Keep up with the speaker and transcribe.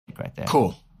right there.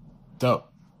 Cool. Dope.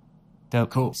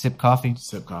 Cool. Sip coffee.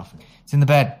 It's in the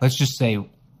bed. Let's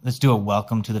do a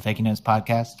welcome to the Faking Notes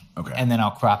podcast. Okay. And then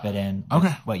I'll crop it in.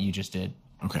 Okay. What you just did.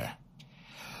 Okay.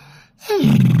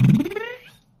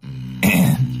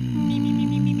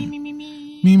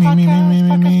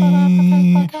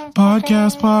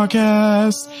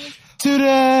 Podcast.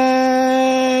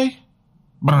 Today.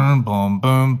 Boom, boom,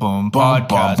 boom, boom. Boom,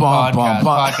 Podcast. boom, boom, boom,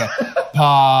 Podcast.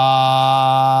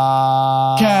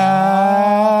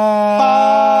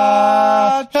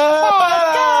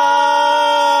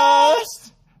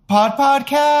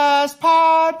 Podcast.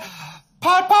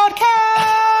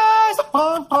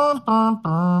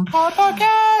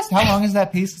 How long is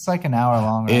that piece? It's like an hour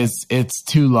long. Right? It's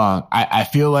too long. I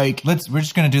feel like we're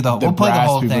just gonna do we'll play the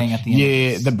whole thing at the end.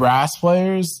 Yeah, the brass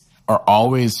players are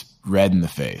always red in the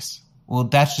face. Well,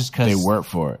 that's just because they work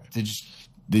for it. They just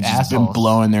assholes. been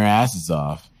blowing their asses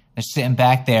off. They're sitting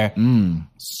back there,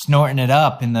 snorting it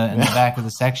up in the back of the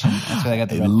section. That's why they got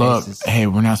the red faces. Hey,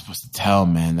 we're not supposed to tell,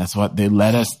 man. That's what they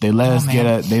let us. They let us get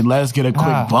a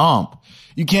quick bump.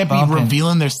 You can't be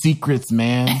revealing their secrets,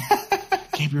 man.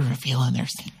 Can't be revealing their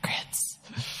secrets.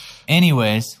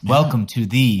 Anyways, welcome to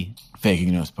the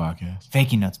Faking Notes podcast.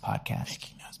 Faking Notes podcast.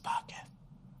 Faking Notes podcast.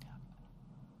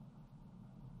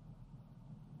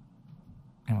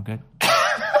 And we're good.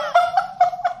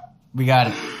 We got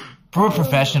it. We're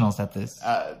professionals at this.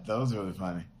 That was really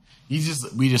funny.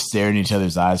 We just stared in each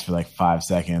other's eyes for like 5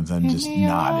 seconds and just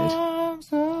nodded.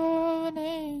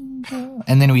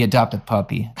 And then we adopt a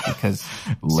puppy because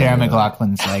Sarah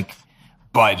McLachlan's like,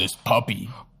 buy this puppy.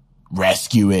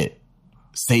 Rescue it.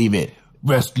 Save it.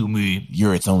 Rescue me.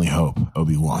 You're its only hope,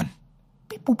 Obi-Wan.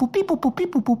 Beep, boop, boop, beep, boop, boop,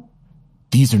 beep, boop, boop.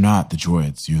 These are not the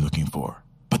droids you're looking for,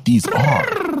 but these are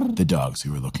the dogs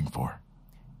you were looking for.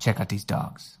 Check out these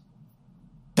dogs.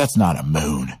 That's not a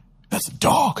moon. That's a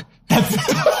dog.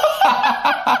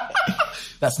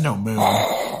 That's no moon.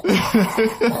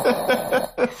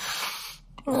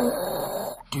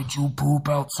 Did you poop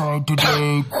outside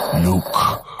today? Luke,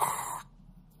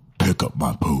 pick up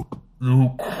my poop.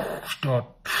 Luke,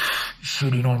 stop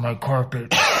sitting on my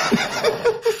carpet.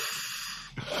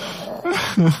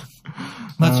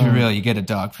 Let's be real. You get a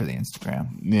dog for the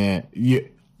Instagram. Yeah,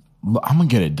 I'm gonna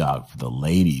get a dog for the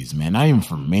ladies, man. Not even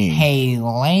for me. Hey,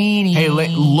 ladies. Hey,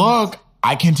 look.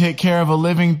 I can take care of a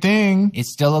living thing.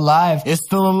 It's still alive. It's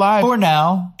still alive. For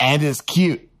now. And it's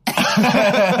cute. Pay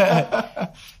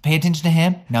attention to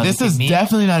him. No, this is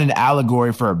definitely not an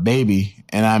allegory for a baby.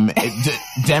 And I'm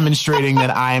demonstrating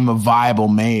that I am a viable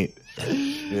mate.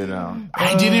 You know,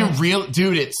 I didn't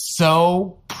dude, it's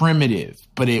so primitive,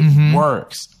 but it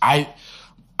works.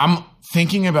 I'm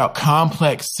thinking about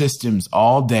complex systems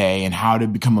all day and how to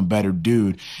become a better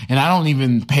dude. And I don't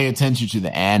even pay attention to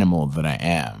the animal that I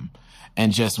am.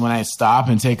 And just when I stop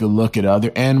and take a look at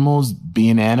other animals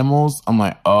being animals, I'm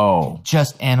like, oh.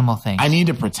 Just animal things. I need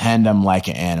to pretend I'm like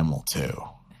an animal too.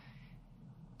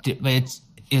 It's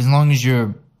as long as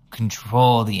you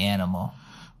control the animal.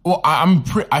 Well,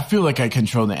 I feel like I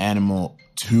control the animal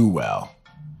too well.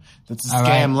 That's a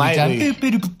scam lightly.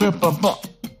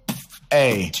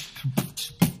 Hey,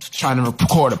 trying to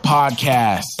record a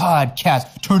podcast.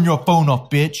 Turn your phone off,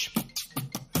 bitch.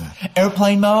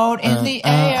 Airplane mode in the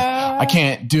air. I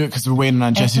can't do it because we're waiting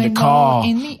on Jessie to call.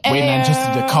 Waiting on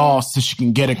Jessie to call so she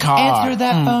can get a car. Answer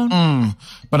that phone.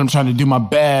 But I'm trying to do my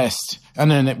best.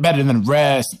 And then better than the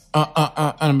rest.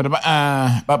 Answer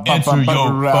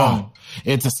your phone.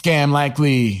 It's a scam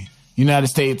likely. United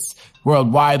States,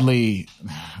 worldwidely.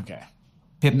 Okay.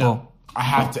 Pitbull. No, I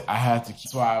have to.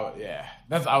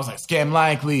 That's why I was like, scam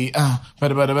likely. You see, I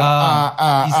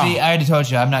already told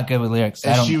you, I'm not good with lyrics.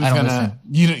 I don't listen.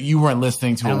 You weren't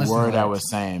listening to a word I was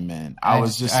saying, man. I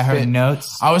heard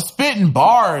notes. I was spitting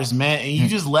bars, man, and you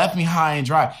just left me high and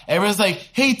dry. Everyone's like,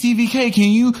 hey, TVK, can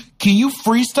you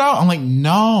freestyle? I'm like,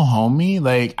 no, homie.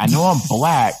 Like, I know I'm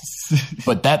black,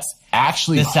 but that's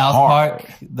actually the South hard.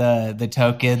 Park, the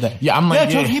token. I'm like,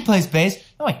 Token, he plays bass.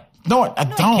 No, wait. No, I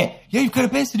don't. Yeah, you've got a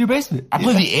bass in your basement. I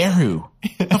play the Erhu.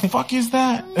 The fuck is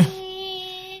that?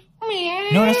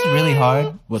 You know what's really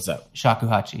hard? What's up?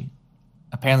 Shakuhachi.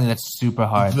 Apparently that's super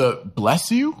hard. The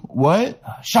bless you? What?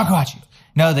 Shakuhachi.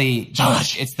 No,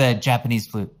 it's the Japanese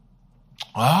flute.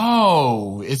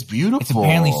 Oh, it's beautiful. It's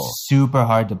apparently super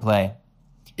hard to play.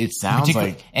 It sounds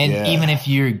like... And even if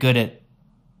you're good at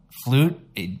flute,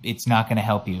 it's not going to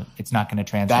help you. It's not going to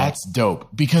translate. That's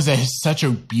dope because it has such a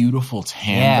beautiful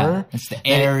timbre. Yeah, it's the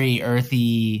airy,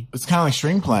 earthy. It's kind of like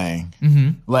string playing.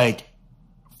 Like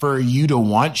for you to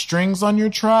want strings on your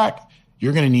track,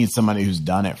 you're going to need somebody who's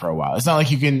done it for a while. It's not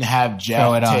like you can have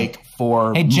Jeff take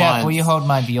 4 months. Hey, Jeff, will you hold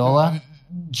my viola?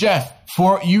 Jeff,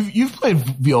 You've played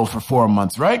viola for 4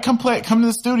 months, right? Come to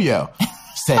the studio.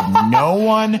 Said no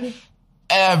one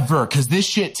ever, because this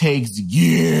shit takes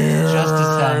years just to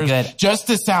sound good, just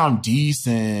to sound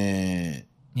decent.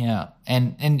 Yeah,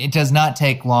 and it does not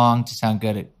take long to sound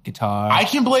good at guitar. I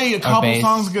can play a couple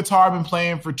songs of guitar. I've been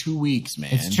playing for 2 weeks, man.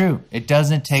 It's true. It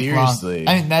doesn't take Seriously.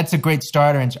 long. I mean, that's a great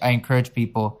starter, and I encourage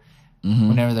people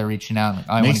whenever they're reaching out. Like,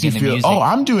 I want to get into music. Oh,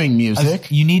 I'm doing music.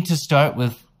 You need to start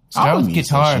with guitar,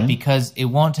 musician. because it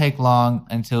won't take long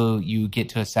until you get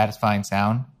to a satisfying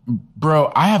sound.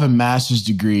 Bro, I have a master's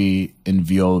degree in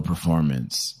viola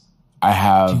performance. I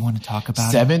have Do you want to talk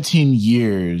about 17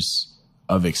 years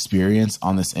of experience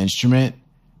on this instrument,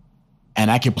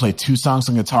 and I can play 2 songs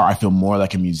on guitar. I feel more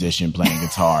like a musician playing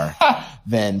guitar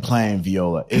than playing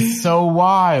viola. It's so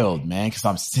wild, man, because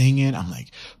I'm singing, I'm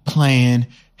like playing,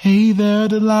 hey there,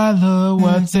 Delilah,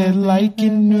 what's it like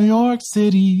in New York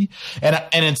City? And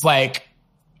it's like,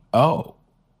 oh.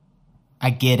 I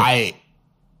get it.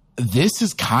 This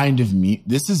is kind of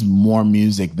this is more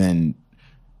music than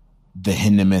the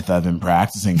Hindemith I've been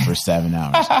practicing for 7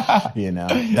 hours. You know,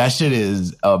 that shit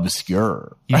is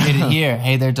obscure. You hit it here.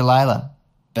 Hey there, Delilah.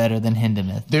 Better than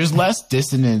Hindemith. There's less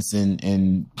dissonance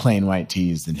in plain white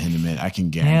tees than Hindemith. I can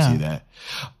guarantee that.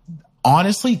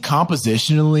 Honestly,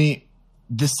 compositionally,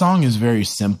 this song is very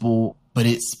simple, but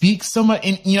it speaks so much.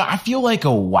 And, you know, I feel like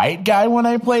a white guy when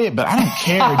I play it, but I don't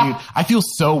care, dude. I feel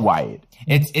so white.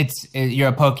 You're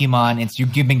a Pokemon.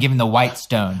 You've been given the white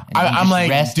stone. I'm like,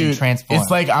 rest dude, and transform.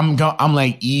 it's like I'm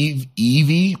like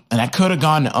Eevee, and I could have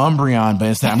gone to Umbreon, but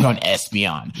instead I'm going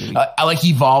Espeon. I like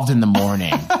evolved in the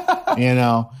morning. You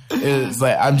know, it's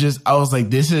like I was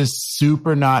like, this is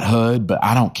super not hood, but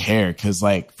I don't care, because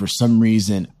like for some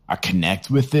reason I connect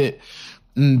with it.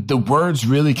 And the words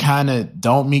really kind of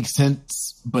don't make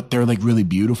sense, but they're like really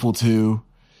beautiful too.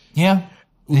 Yeah.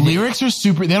 Lyrics are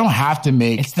super. They don't have to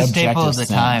make. It's the staple of the sense.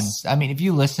 times. I mean, if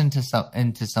you listen to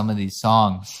some of these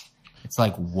songs, it's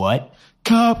like, what?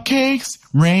 Cupcakes,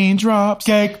 raindrops,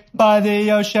 Cake by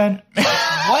the ocean.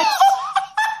 What?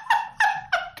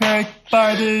 Cake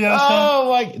by the ocean. Oh,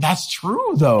 like that's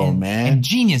true though, man. And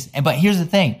genius. But here's the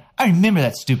thing. I remember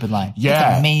that stupid line. Yeah.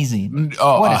 It's amazing.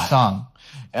 Oh, what a song.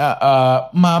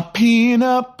 My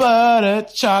peanut butter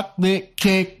chocolate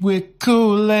cake with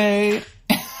Kool-Aid.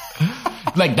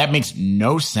 Like, that makes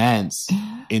no sense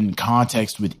in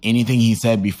context with anything he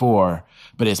said before,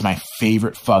 but it's my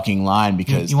favorite fucking line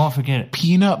because you won't forget it.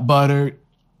 Peanut butter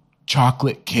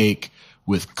chocolate cake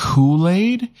with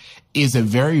Kool-Aid is a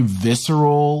very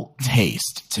visceral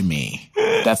taste to me.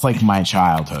 That's like my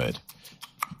childhood.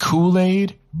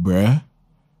 Kool-Aid, bruh.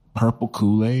 Purple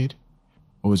Kool-Aid.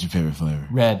 What was your favorite flavor?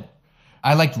 Red.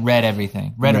 I liked red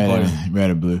everything. Red or blue. Red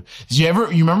or blue. You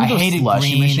remember those hated slushy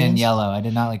green machines? and yellow. I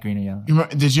did not like green or yellow.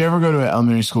 Did you ever go to an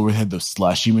elementary school where they had those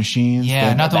slushy machines?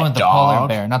 Yeah, not the one with the polar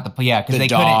bear. Not the, because they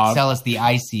couldn't sell us the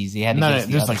ices. They had to give us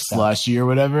the there's other like stuff. slushy or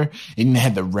whatever. And they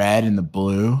had the red and the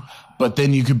blue. But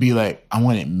then you could be like, I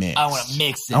want it mixed. I want to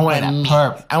mix it. I want with it a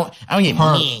perp. I want it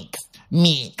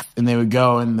mixed. And they would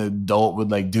go and the adult would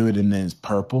like do it and then it's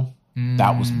purple.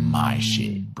 That was my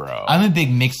shit, bro. I'm a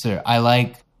big mixer. I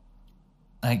like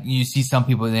you see some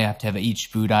people, they have to have each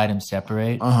food item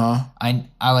separate. I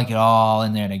like it all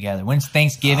in there together. When it's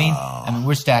Thanksgiving, I mean,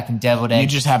 we're stacking deviled eggs.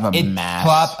 You just have a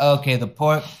mass.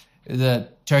 The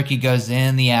turkey goes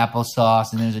in the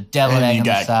applesauce, and there's a deviled egg on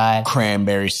the side.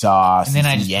 Cranberry sauce. And then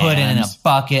I just put it in a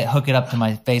bucket, hook it up to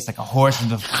my face like a horse, and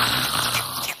go.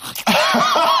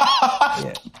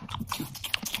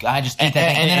 I just eat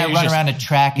that thing, and then I run around a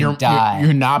track and die.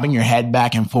 You're knobbing your head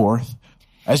back and forth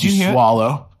as you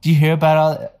swallow. Do you hear about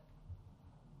all the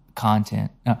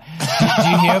content? No. Do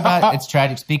you hear about it's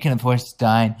tragic? Speaking of horses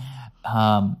dying,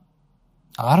 a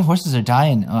lot of horses are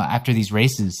dying after these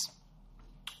races.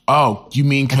 Oh, you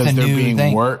mean because they're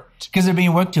being worked? Because they're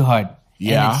being worked too hard.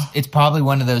 Yeah. And it's probably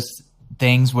one of those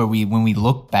things where when we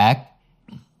look back,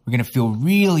 we're going to feel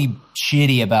really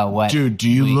shitty about what. Dude, do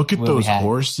you look at those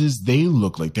horses? They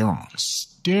look like they're on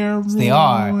steroids. They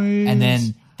are. And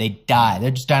then they die.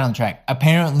 They're just dying on the track.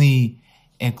 Apparently,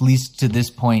 at least to this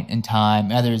point in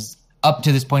time, either it's up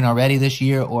to this point already this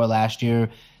year or last year,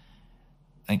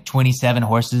 like 27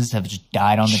 horses have just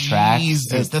died on the track.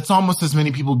 Jesus, that's almost as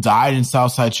many people died in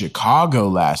Southside Chicago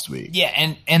last week.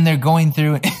 Yeah, and they're going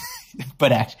through it.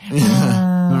 But actually.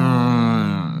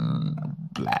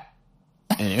 Black.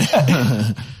 Anyway.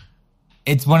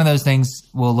 It's one of those things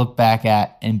we'll look back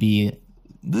at and be,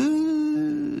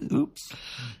 oops.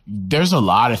 There's a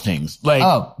lot of things. Like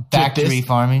factory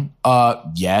farming.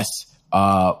 Yes.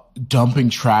 Dumping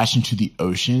trash into the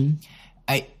ocean.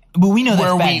 But we know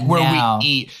that's bad where now. we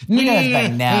eat. We know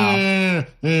that's bad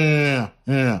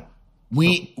now.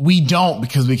 We don't,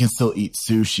 because we can still eat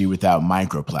sushi without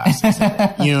microplastics in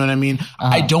it. You know what I mean?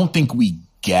 I don't think we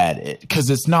get it, because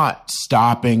it's not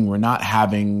stopping. We're not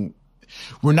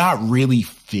really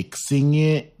fixing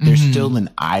it. There's still an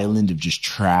island of just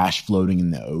trash floating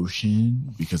in the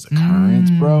ocean because of currents,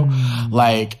 bro.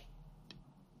 Like,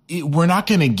 we're not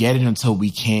going to get it until we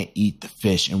can't eat the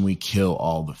fish and we kill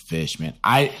all the fish, man.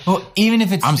 Even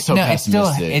if I'm so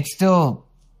pessimistic. It's still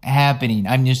happening.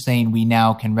 I'm just saying we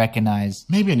now can recognize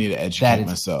maybe I need to that educate it's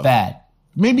myself. bad.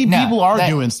 Maybe people are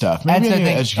doing stuff. Maybe I need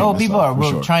to educate myself. People are for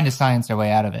sure. trying to science their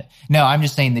way out of it. No, I'm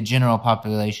just saying the general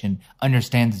population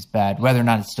understands it's bad, whether or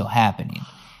not it's still happening.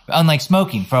 Unlike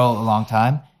smoking, for a long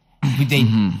time,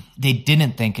 they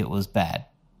didn't think it was bad,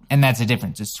 and that's a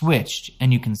difference. It's switched,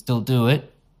 and you can still do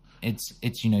it. It's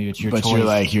your choice. But you're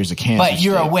like, here's a cancer. But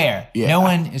you're stick. aware. Yeah. No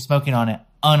one is smoking on it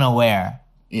unaware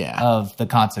Yeah. of the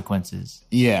consequences.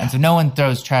 Yeah. And so no one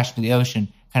throws trash to the ocean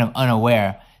kind of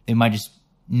unaware. They might just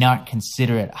not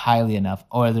consider it highly enough,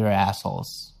 or they're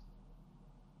assholes.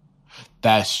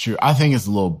 That's true. I think it's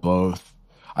a little both.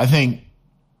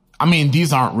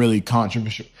 These aren't really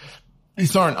controversial.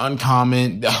 These aren't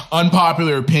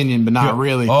unpopular opinion, but not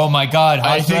really. Oh my God.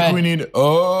 I think we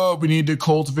need to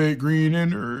cultivate green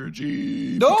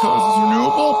energy because it's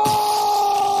renewable.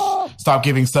 Stop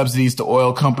giving subsidies to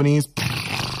oil companies.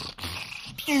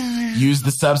 Use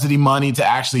the subsidy money to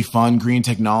actually fund green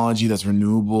technology that's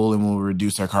renewable and will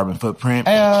reduce our carbon footprint.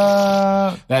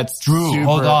 That's Drew,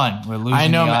 hold on. We're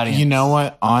losing the audience. You know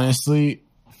what? Honestly,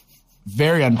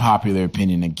 very unpopular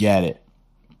opinion. I get it.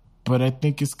 But I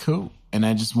think it's cool. And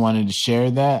I just wanted to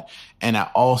share that. And I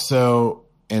also,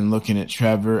 in looking at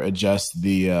Trevor, adjust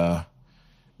the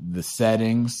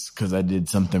settings because I did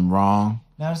something wrong.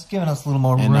 Now just giving us a little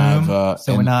more And room, I've,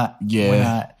 we're not.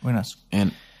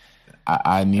 And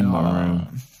I need more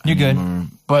room. You're good.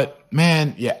 But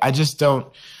man, yeah, I just don't.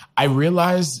 I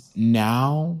realize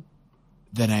now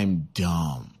that I'm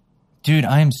dumb. Dude,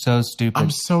 I am so stupid. I'm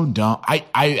so dumb. I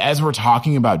as we're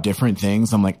talking about different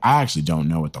things, I'm like, I actually don't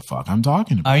know what the fuck I'm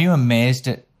talking about. Are you amazed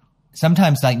at?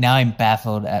 Sometimes, like now, I'm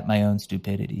baffled at my own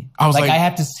stupidity. I was like, I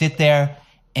have to sit there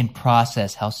and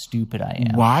process how stupid I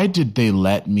am. Why did they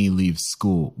let me leave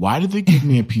school? Why did they give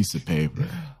me a piece of paper?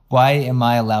 Why am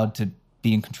I allowed to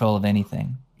be in control of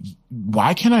anything?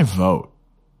 Why can't I vote?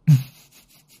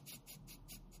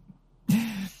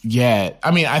 Yeah,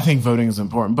 I think voting is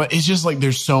important, but it's just like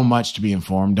there's so much to be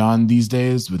informed on these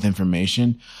days with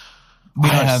information. We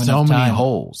don't have so enough many time.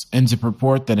 holes, and to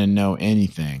purport that I know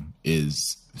anything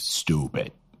is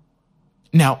stupid.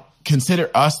 Now, consider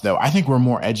us though. I think we're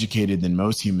more educated than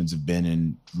most humans have been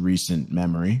in recent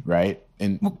memory, right?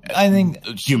 And I think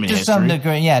human to history. some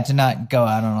degree, yeah, to not go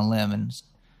out on a limb and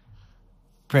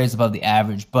praise above the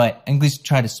average, but at least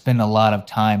try to spend a lot of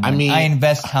time. I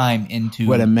invest time into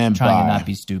what I meant trying by to not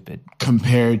be stupid.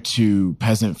 Compared to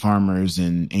peasant farmers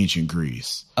in ancient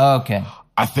Greece. Okay.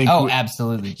 I think.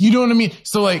 Absolutely. You know what I mean?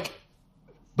 So like,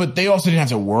 but they also didn't have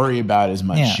to worry about as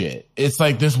much shit. It's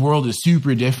like this world is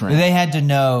super different. They had to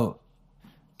know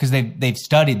because they've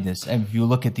studied this. And if you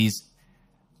look at the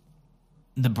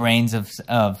brains of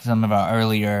some of our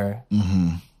earlier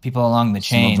people along the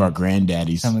chain, some of our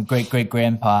granddaddies, some of great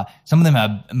grandpa, some of them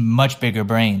have much bigger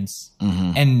brains,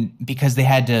 and because they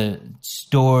had to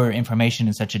store information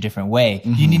in such a different way,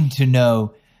 you needed to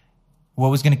know what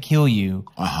was going to kill you,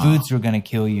 foods were going to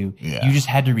kill you. Yeah. You just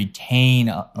had to retain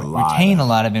a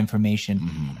lot of information,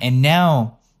 and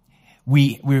now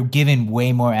we're given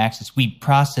way more access. We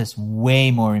process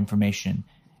way more information.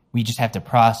 We just have to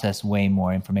process way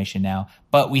more information now,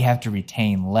 but we have to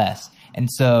retain less. And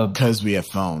so, because we have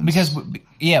phones,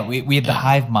 we have the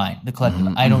hive mind, the collective.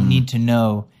 I don't need to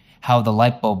know how the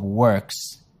light bulb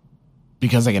works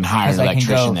because I can hire an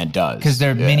electrician that does. Because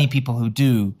there are many people who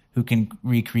can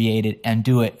recreate it and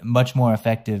do it much more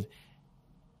effective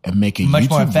and make a much YouTube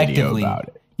more effectively video about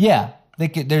it. Yeah,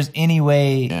 there's any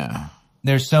way. Yeah,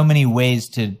 there's so many ways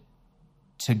to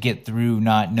get through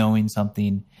not knowing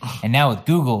something, and now with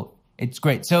Google, it's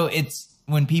great. So it's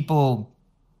when people.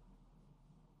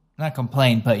 Not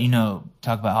complain, but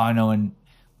talk about I know in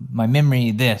my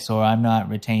memory this, or I'm not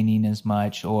retaining as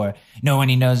much, or no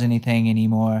one knows anything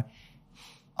anymore.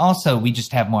 Also, we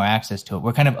just have more access to it.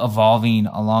 We're kind of evolving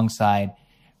alongside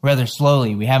rather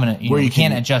slowly. We haven't, you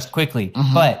can't adjust quickly,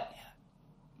 but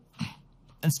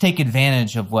let's take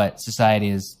advantage of what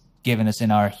society has given us in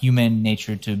our human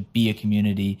nature to be a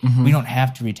community. We don't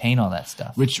have to retain all that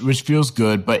stuff, which feels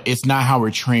good, but it's not how we're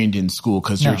trained in school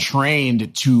because you're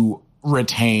trained to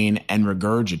retain and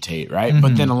regurgitate, right?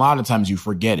 But then a lot of times you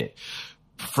forget it.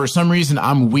 for some reason,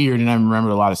 I'm weird and I remember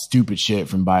a lot of stupid shit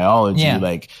from biology. Yeah.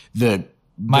 Like the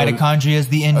Mitochondria is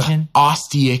the engine.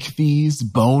 Osteichthyes,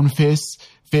 bonefish,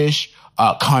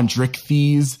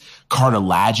 chondrichthyes,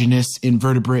 cartilaginous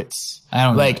invertebrates. I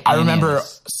don't know like. I any of remember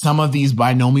this. some of these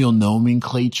binomial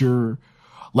nomenclature,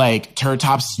 like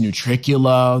Turritopsis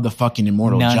nutricula, the fucking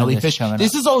immortal None of this jellyfish. coming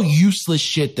This up. is all useless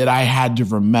shit that I had to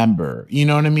remember. You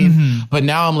know what I mean? Mm-hmm. But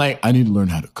now I'm like, I need to learn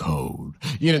how to code.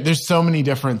 You know, there's so many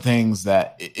different things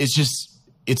that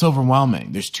it's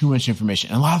overwhelming. There's too much information.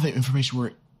 And a lot of the information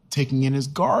we're taking in is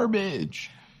garbage.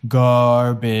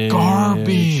 Garbage.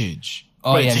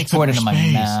 Oh, But yeah, takes just pour it up into your my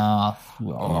space. mouth.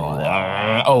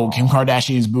 Oh, Kim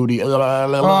Kardashian's booty. Oh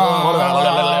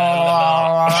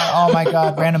my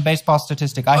God, random baseball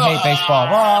statistic. I hate baseball.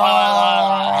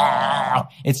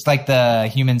 It's like the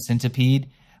human centipede,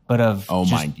 but of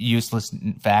useless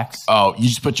facts. Oh, you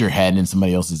just put your head in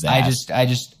somebody else's ass. I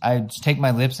just take my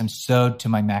lips and sew to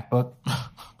my MacBook,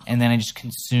 and then I just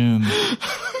consume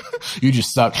You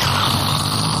just suck.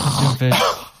 fish.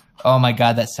 Oh my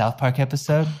God, that South Park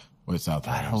episode. What's out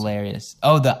there? Hilarious.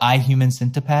 Oh, the iHuman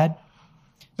centipede.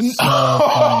 So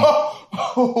funny.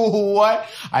 What?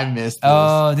 I missed this.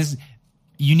 Oh,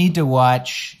 you need to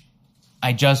watch.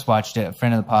 I just watched it. A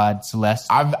friend of the pod, Celeste.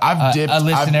 I've dipped a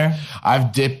listener.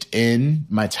 I've dipped in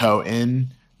my toe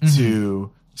in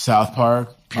to South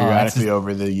Park periodically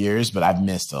over the years, but I've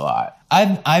missed a lot.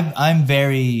 I'm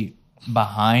very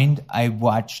behind. I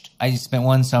spent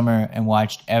one summer and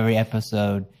watched every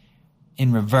episode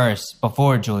in reverse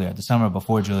before Julia, the summer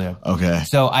before Julia. Okay.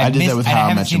 So I did that with How I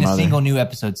haven't Met Your seen a Mother. single new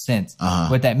episode since.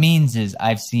 What that means is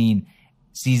I've seen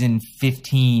season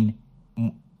 15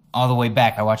 all the way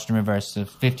back. I watched in reverse, so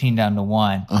 15 down to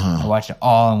 1. I watched it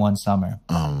all in one summer.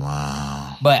 Oh,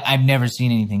 wow. But I've never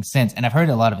seen anything since, and I've heard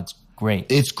a lot of it's great.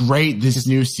 It's great. This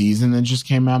new season that just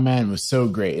came out, man, was so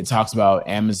great. It talks about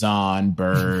Amazon,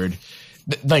 Bird.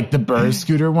 Like the Bird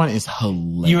scooter one is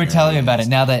hilarious. You were telling me about it.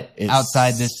 Now that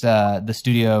outside this the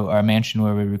studio or mansion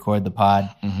where we record the pod,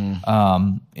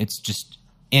 it's just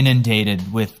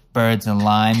inundated with birds and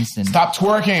limes. And Stop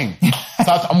twerking.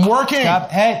 I'm working. Stop.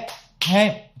 Hey,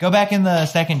 go back in the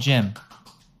second gym.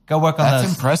 Go work on those.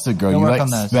 That's impressive, girl. Go You work like on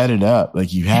those. sped it up.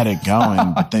 Like you had it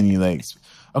going, but then you like,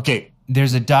 okay.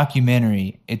 There's a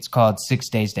documentary. It's called 6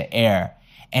 Days to Air,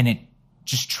 and it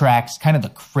just tracks kind of the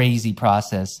crazy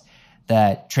process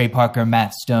that Trey Parker,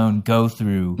 Matt Stone go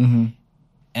through,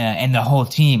 and the whole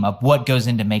team of what goes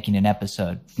into making an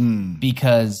episode.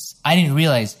 Because I didn't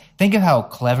realize. Think of how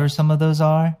clever some of those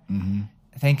are.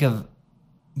 Think of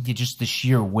just the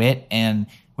sheer wit and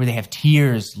where they have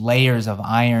tiers, layers of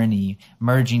irony,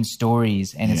 merging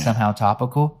stories, and it's somehow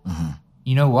topical.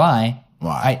 You know why?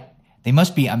 Why? They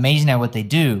must be amazing at what they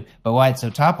do, but why it's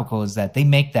so topical is that they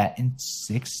make that in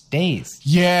 6 days.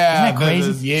 Yeah. Isn't that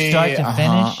crazy? Start to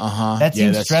finish? That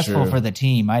seems that's stressful true. for the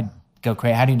team. I'd go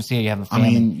crazy. How do you see you have a I family?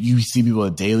 mean, you see people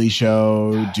at Daily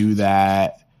Show do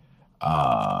that.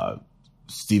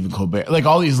 Stephen Colbert, like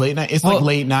all these late night. It's like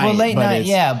late night. Well, late but night, it's-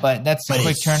 yeah, but that's a but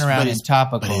quick it's- turnaround but and it's-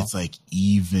 topical. But it's like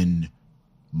even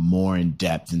more in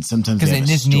depth, and sometimes Because they have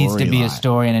this a needs to be a storyline.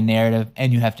 story and a narrative,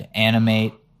 and you have to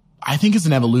animate. I think it's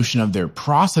an evolution of their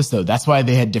process, though. That's why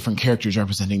they had different characters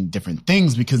representing different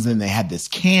things, because then they had this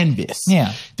canvas.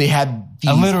 Yeah. They had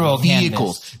these A literal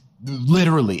vehicles.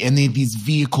 Literally. And they had these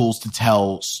vehicles to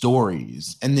tell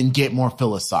stories and then get more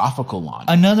philosophical on it.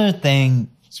 Another thing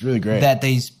It's really great. that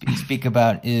they speak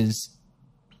about is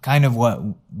kind of what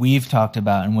we've talked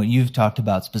about and what you've talked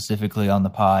about specifically on the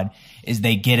pod is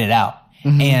they get it out.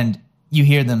 And you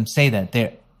hear them say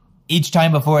that each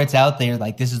time before it's out, they're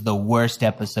like, this is the worst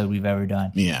episode we've ever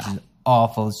done. Yeah. This is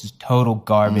awful. This is total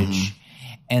garbage.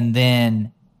 And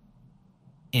then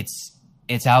it's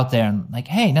out there and like,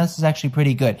 hey, no, this is actually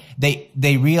pretty good.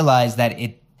 They realize that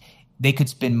they could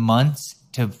spend months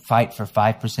to fight for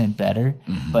 5% better,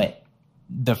 but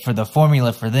for the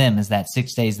formula for them is that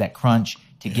 6 days, that crunch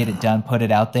to get it done, put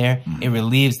it out there. It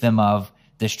relieves them of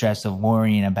the stress of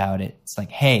worrying about it. It's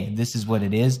like, hey, this is what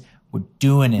it is. We're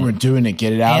doing it. We're doing it.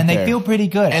 Get it out And there. they feel pretty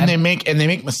good. And they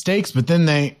make mistakes, but then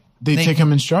they take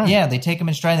them in stride. Yeah, they take them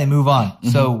in stride and they move on.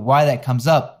 So why that comes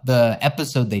up, the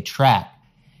episode they track,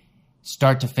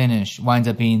 start to finish, winds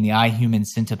up being the iHuman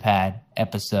Centipede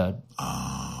episode.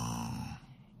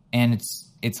 And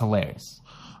it's hilarious.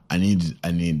 I need to.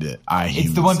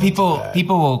 It's the one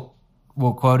people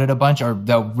will quote it a bunch, or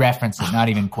they'll reference it, not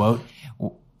even quote.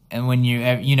 And when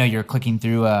you're clicking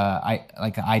through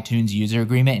like an iTunes user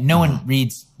agreement, no one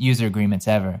reads user agreements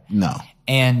ever. No.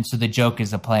 And so the joke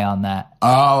is a play on that,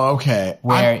 Oh, okay.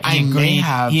 where I may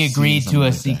have he agreed seen to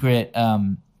a something like that.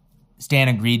 secret Stan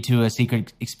agreed to a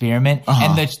secret experiment.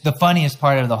 And the funniest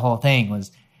part of the whole thing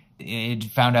was it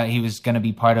found out he was going to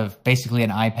be part of basically an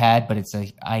iPad, but it's a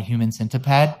iHuman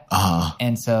centipede.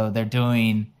 And so they're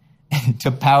doing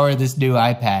to power this new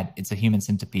iPad. It's a human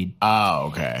centipede. Oh,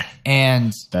 okay.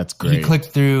 And that's great. He clicked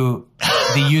through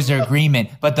the user agreement.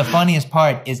 But the funniest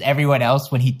part is everyone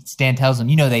else, when Stan tells them,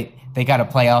 they got to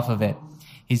play off of it.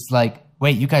 He's like,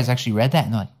 wait, you guys actually read that?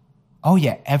 And they're like, oh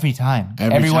yeah, every time.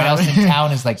 Everyone else in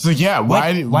town is like, so yeah,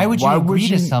 why would you agree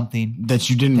to something that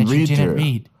you didn't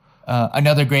read?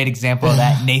 Another great example of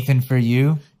that, Nathan For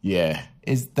You. Yeah.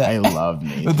 I love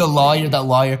Nathan. The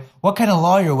lawyer. What kind of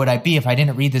lawyer would I be if I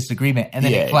didn't read this agreement? And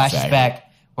then it flashes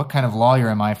back. What kind of lawyer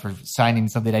am I for signing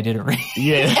something I didn't read?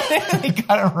 Yeah. They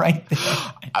got it right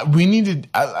there. We need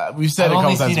to, we've said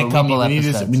I've a couple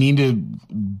times, we need to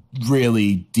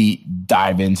really deep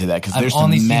dive into that because there's some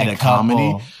meta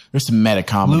comedy. There's some meta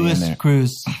comedy in there. Louis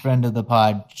Cruz, friend of the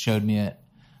pod, showed me it.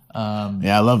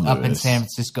 I love Louis. Up in San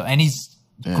Francisco. And he's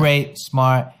great,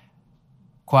 smart,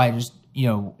 quiet, just,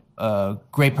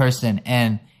 great person.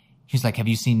 And he's like, have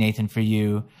you seen Nathan For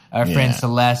You? Our friend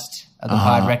Celeste of the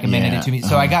pod recommended it to me.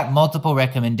 So I got multiple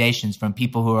recommendations from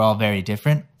people who are all very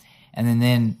different. And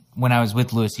then when I was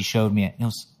with Louis, he showed me it.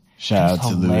 Shout out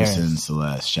to Louis and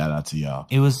Celeste. Shout out to y'all.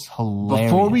 It was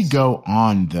hilarious. Before we go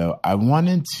on, though, I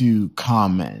wanted to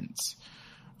comment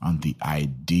on the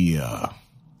idea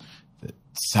that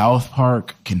South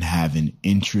Park can have an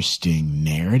interesting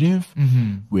narrative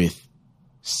with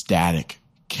static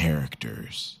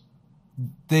characters.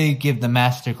 They give the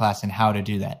masterclass in how to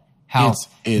do that. How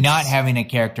it's not having a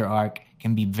character arc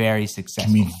can be very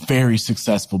successful. Can be very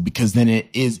successful because then it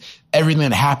is everything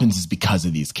that happens is because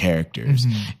of these characters.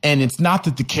 And it's not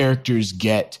that the characters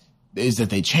is that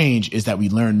they change, is that we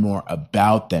learn more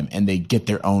about them and they get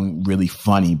their own really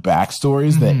funny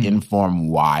backstories that inform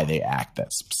why they act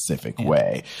that specific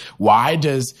way. Why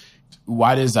does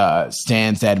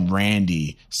Stan's dad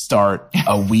Randy start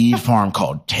a weed farm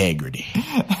called Tegrity?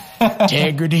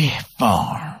 Tegrity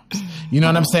Farms. You know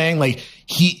what I'm saying? Like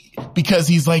because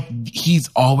he's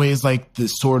always like the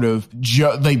sort of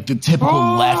like the typical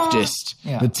leftist,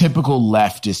 the typical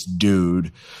leftist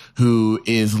dude who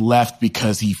is left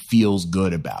because he feels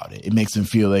good about it. It makes him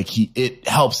feel like it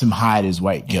helps him hide his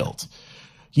white guilt.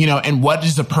 And what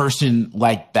does a person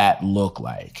like that look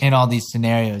like? In all these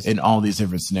scenarios. In all these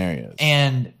different scenarios.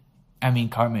 And, I mean,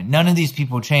 Cartman, none of these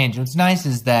people change. What's nice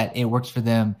is that it works for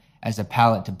them as a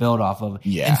palette to build off of.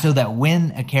 Yeah. And so that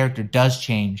when a character does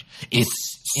change,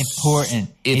 it's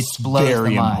important. It blows very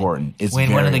the mind. Important. It's when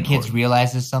very one of the important. kids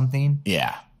realizes something,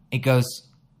 it goes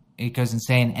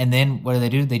insane. And then what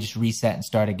do? They just reset and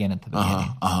start again at the beginning.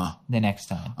 The next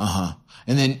time.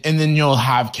 And then you'll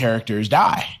have characters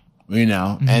die.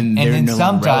 And then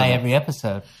some die every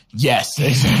episode. Yes.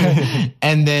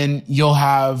 And then you'll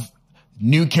have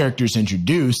new characters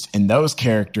introduced, and those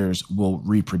characters will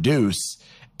reproduce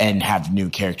and have new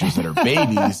characters that are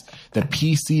babies. The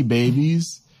PC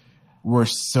babies were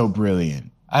so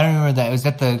brilliant. I don't remember that. Was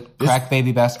that the crack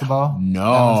baby basketball? No.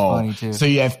 That was funny too. So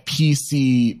you have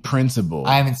PC Principal.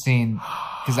 I haven't seen...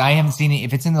 Because I haven't seen it.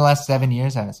 If it's in the last 7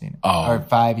 years, I haven't seen it. Or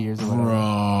 5 years or whatever.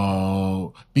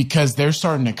 Bro. Because they're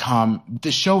starting to come.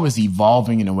 The show is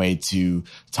evolving in a way to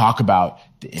talk about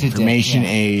the information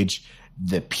age,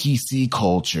 the PC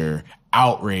culture,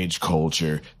 outrage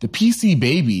culture. The PC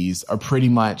babies are pretty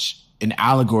much an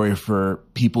allegory for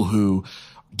people who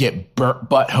get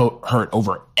butt hurt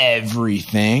over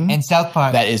everything. And South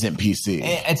Park. That isn't PC.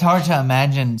 It's hard to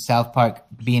imagine South Park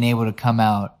being able to come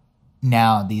out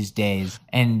now these days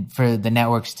and for the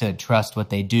networks to trust what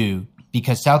they do,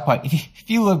 because South Park, if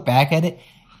you look back at it,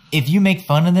 if you make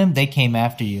fun of them, they came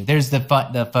after you. There's the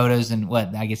photos and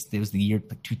I guess it was the year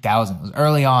 2000. It was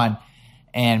early on,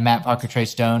 and Matt Parker, Trey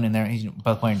Stone, and they're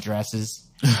both wearing dresses.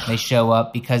 They show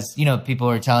up because people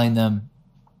are telling them,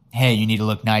 hey, you need to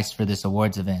look nice for this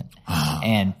awards event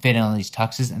and fit in all these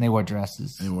tuxes, and they wore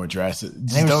dresses. They were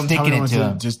sticking it to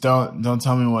them. Just don't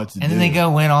tell me what to do. And then they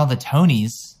go win all the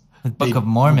Tonys. With Book of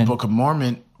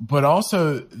Mormon. But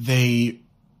also they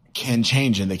can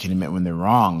change and they can admit when they're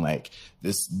wrong. Like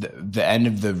the end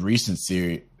of the recent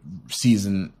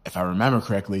season, if I remember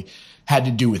correctly, had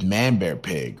to do with Man Bear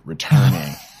Pig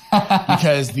returning.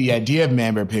 Because the idea of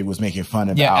Man Bear Pig was making fun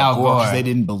of Al Gore because they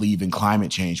didn't believe in climate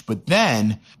change. But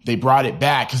then they brought it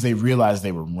back because they realized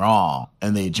they were wrong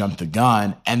and they jumped the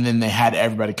gun. And then they had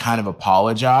everybody kind of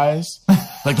apologize.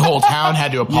 Like the whole town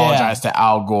had to apologize to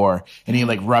Al Gore, and he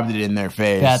rubbed it in their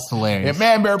face. That's hilarious. And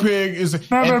Man Bear Pig is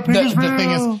real. The thing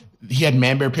is, he had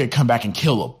Man Bear Pig come back and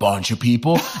kill a bunch of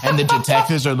people, and the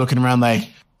detectives are looking around like,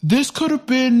 this could have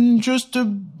been just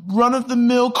a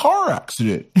run-of-the-mill car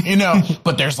accident,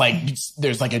 but there's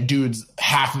like a dude's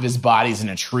half of his body's in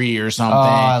a tree or something. Oh,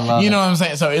 I love what I'm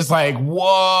saying? So it's like,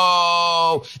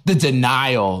 whoa, the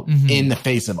denial in the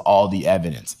face of all the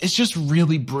evidence. It's just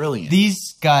really brilliant.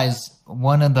 These guys,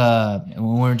 when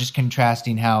we're just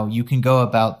contrasting how you can go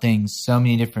about things so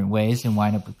many different ways and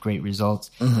wind up with great results,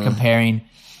 comparing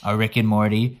a Rick and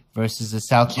Morty versus a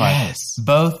South Park. Yes.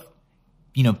 Both,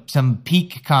 some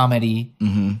peak comedy,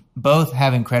 both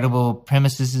have incredible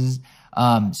premises.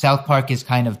 South Park is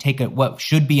kind of what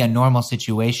should be a normal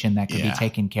situation that could be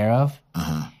taken care of.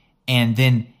 And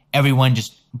then everyone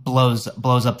just blows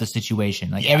up the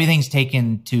situation. Like everything's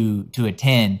taken to a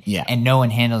 10 and no one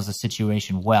handles the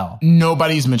situation well.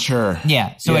 Nobody's mature.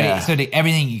 Yeah. So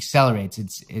everything accelerates.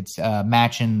 It's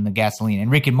matching the gasoline.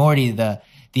 And Rick and Morty, the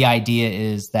idea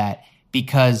is that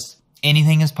because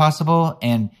anything is possible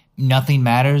and nothing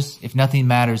matters. If nothing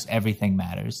matters, everything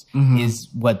matters. Is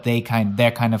what their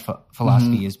kind of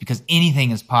philosophy is, because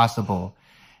anything is possible.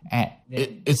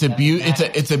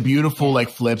 It's a beautiful like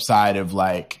flip side of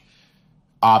like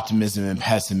optimism and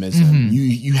pessimism.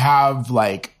 You have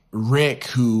like Rick,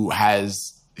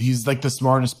 he's like the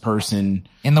smartest person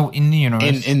in the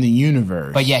universe. In the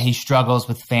universe. But yeah, he struggles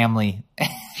with family.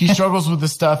 He struggles with the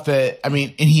stuff and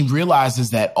he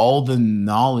realizes that all the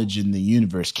knowledge in the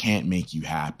universe can't make you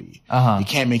happy. It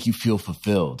can't make you feel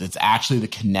fulfilled. It's actually the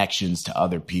connections to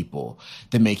other people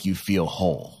that make you feel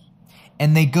whole.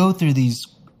 And they go through these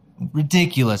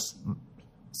ridiculous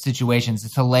situations.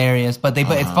 It's hilarious, but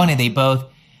it's funny. They both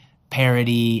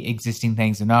parody existing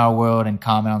things in our world and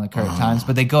comment on the current times,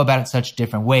 but they go about it such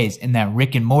different ways. In that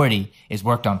Rick and Morty is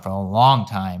worked on for a long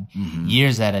time,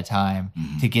 years at a time,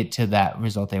 to get to that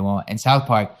result they want. And South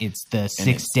Park, it's the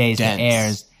 6 days that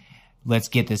airs. Let's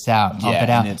get this out, pump it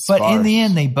out. But in the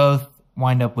end, they both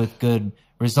wind up with good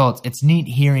results. It's neat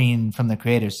hearing from the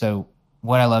creators. So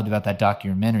what I loved about that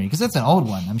documentary, because that's an old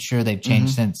one. I'm sure they've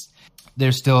changed since.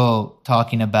 They're still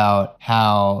talking about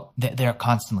how they're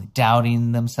constantly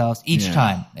doubting themselves each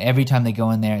time. Every time they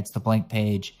go in there, it's the blank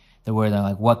page where they're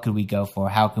like, what could we go for?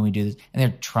 How can we do this? And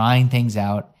they're trying things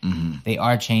out. They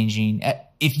are changing.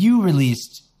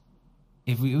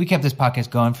 If we kept this podcast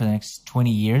going for the next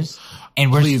 20 years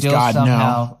and we're still God,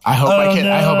 somehow, no. I hope I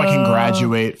can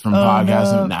graduate from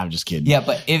podcasting. No, I'm just kidding. Yeah,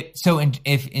 but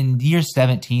if in year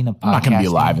 17 of podcasting, I'm not going to be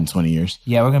alive in 20 years.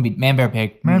 Yeah, we're going to be Man Bear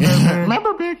Pig. Man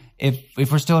Bear Pig.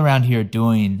 If we're still around here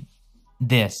doing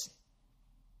this,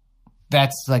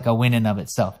 that's like a win in of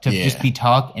itself. To just be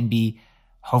talk and be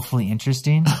hopefully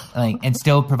interesting, and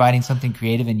still providing something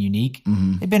creative and unique.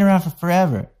 They've been around for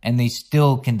forever and they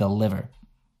still can deliver.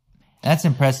 That's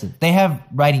impressive. They have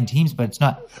writing teams, but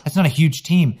that's not a huge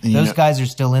team. Those guys are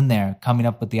still in there coming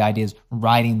up with the ideas,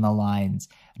 writing the lines,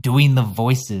 doing the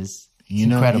voices. It's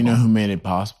incredible. You know who made it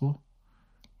possible?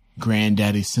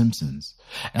 Granddaddy Simpsons.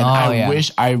 And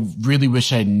I really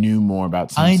wish I knew more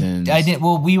about Simpsons. I didn't.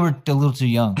 Well, we were a little too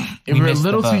young. We were a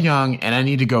little too young, and I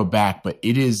need to go back, but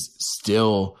it is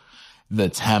still the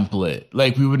template.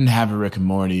 Like, we wouldn't have a Rick and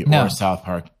Morty or South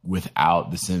Park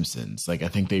without the Simpsons. Like, I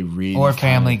think they really or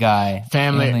Family Guy.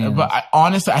 But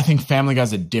honestly, I think Family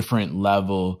Guy's a different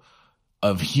level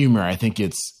of humor. I think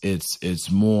it's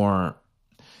more.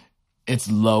 It's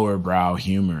lower brow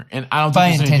humor, and I don't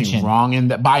think there's anything wrong in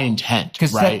that by intent.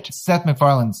 Because Seth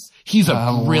MacFarlane's he's a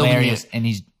hilarious, and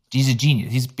he's a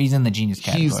genius. He's in the genius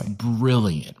category. He's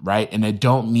brilliant, right? And I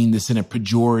don't mean this in a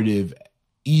pejorative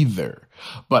either,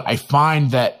 but I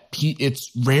find that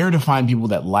it's rare to find people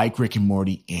that like Rick and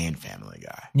Morty and Family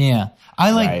Guy. Yeah,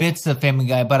 I like bits of Family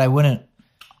Guy, but I wouldn't.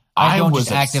 I don't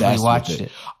just actively watch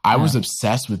it. I was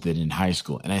obsessed with it in high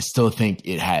school, and I still think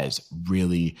it has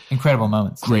really incredible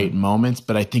moments, great moments.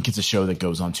 But I think it's a show that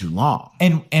goes on too long.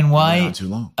 And why? On too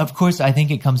long. Of course, I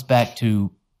think it comes back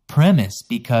to premise,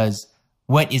 because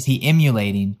what is he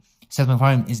emulating? Seth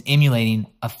MacFarlane is emulating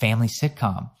a family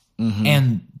sitcom,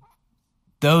 and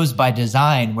those by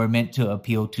design were meant to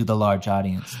appeal to the large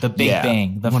audience. The Big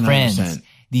Bang, the 100%. Friends.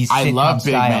 I love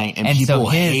Big Bang, and people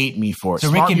hate me for it.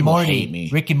 So Rick and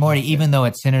Morty, even though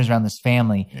it centers around this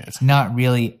family, it's not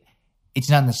in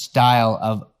the style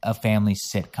of a family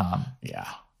sitcom.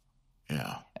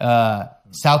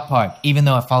 South Park, even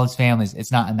though it follows families,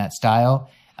 it's not in that style.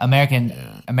 American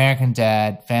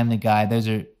Dad, Family Guy, those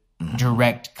are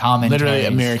direct commentaries. Literally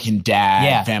American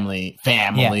Dad, Family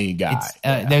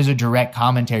Guy. Those are direct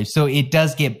commentaries. So it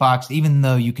does get boxed, even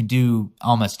though you can do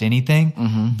almost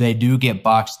anything, they do get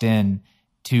boxed in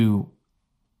to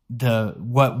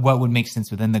what would make sense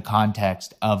within the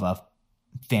context of a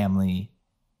family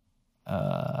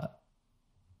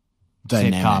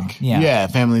dynamic. sitcom. Yeah.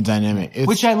 Family dynamic.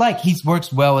 Which I like. He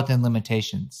works well within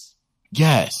limitations.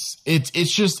 Yes. It's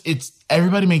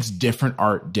everybody makes different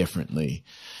art differently.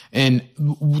 And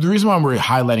the reason why we're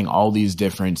highlighting all these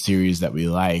different series that we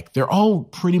like, they're all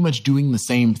pretty much doing the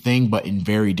same thing, but in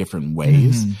very different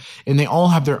ways. Mm-hmm. And they all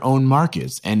have their own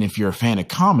markets. And if you're a fan of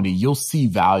comedy, you'll see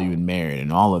value and merit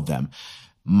in all of them.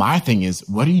 My thing is,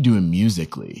 what are you doing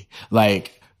musically?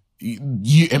 Like,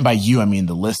 you, and by you, I mean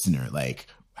the listener. Like,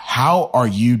 how are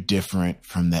you different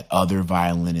from that other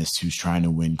violinist who's trying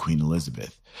to win Queen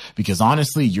Elizabeth? Because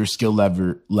honestly, your skill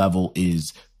level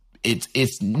is,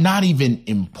 it's not even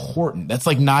important. That's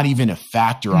like not even a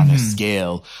factor on a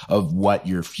scale of what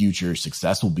your future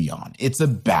success will be on. It's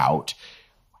about,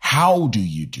 how do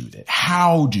you do that?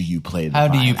 How do you play the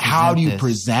violin? How do you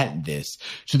present this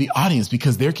to the audience?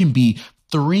 Because there can be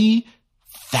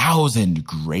 3,000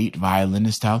 great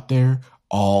violinists out there,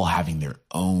 all having their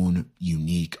own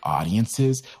unique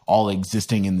audiences, all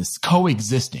existing in this,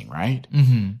 coexisting, right?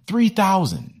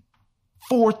 3,000.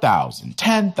 4,000,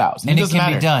 10,000. And it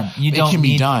can be done. You don't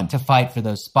need to fight for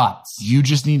those spots. You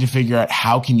just need to figure out,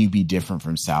 how can you be different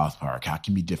from South Park? How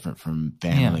can you be different from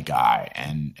Family Guy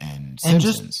and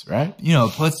Simpsons, right? You know,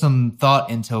 put some thought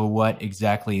into what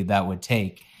exactly that would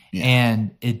take. Yeah.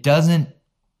 And it doesn't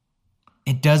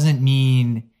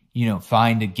mean, you know,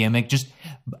 find a gimmick. Just,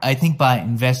 I think by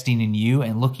investing in you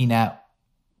and looking at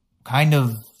kind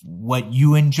of what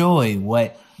you enjoy,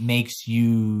 what makes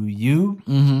you you.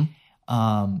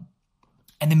 And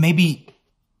then maybe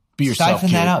be yourself,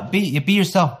 siphon that out. Be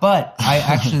yourself. But I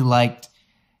actually liked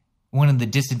one of the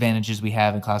disadvantages we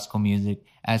have in classical music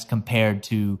as compared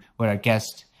to what our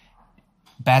guest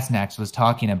Batsnax was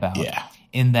talking about. Yeah.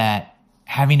 In that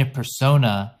having a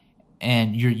persona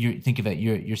and your think of it,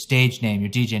 your stage name, your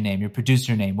DJ name, your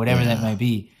producer name, whatever that might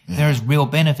be, there's real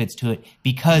benefits to it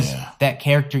because that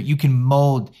character you can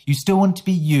mold. You still want it to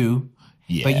be you.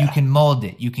 Yeah. But you can mold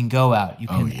it. You can go out. You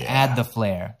can add the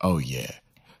flair. Oh, yeah.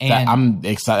 And I'm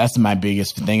excited. That's my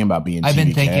biggest thing about being TVK. I've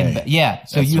been thinking,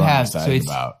 so that's you have, so it's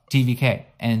about. TVK.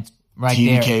 And right TVK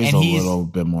there. TVK is a little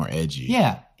bit more edgy.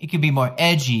 Yeah. It can be more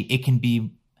edgy. It can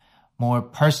be more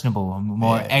personable,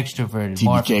 more extroverted, TVK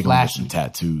more flashy. flashy. Some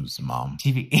tattoos, mom.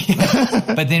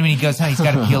 But then when he goes home, he's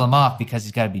got to peel them off because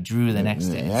he's got to be Drew the next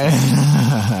day.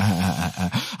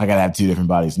 I gotta have two different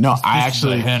bodies. No,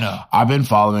 I've been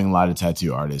following a lot of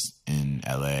tattoo artists in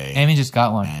LA. Amy just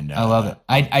got one. And, I love it.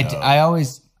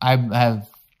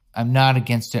 I'm not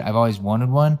against it. I've always wanted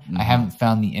one. I haven't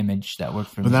found the image that worked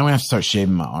for me. But then I'm gonna have to start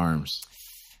shaving my arms.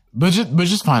 But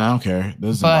just fine. I don't care. It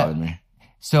doesn't bother me.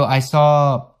 So I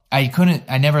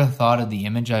never thought of the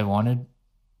image I wanted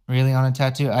really on a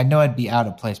tattoo. I know I'd be out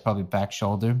of place, probably back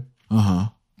shoulder.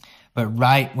 But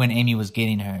right when Amy was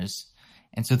getting hers,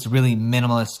 and so it's a really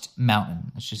minimalist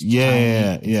mountain. It's just tiny.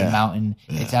 It's a mountain.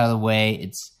 Yeah. It's out of the way.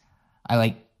 I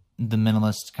like the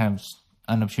minimalist kind of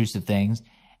unobtrusive things.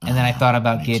 And then I thought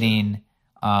about getting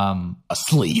a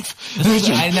sleeve.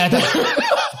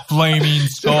 Flaming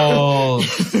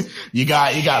skulls. You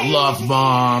got Love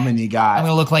Bomb, and you got. I'm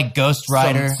gonna look like Ghost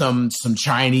Rider. Some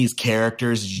Chinese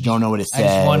characters that you don't know what it says.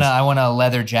 I want a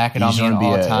leather jacket on me at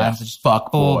all times. Just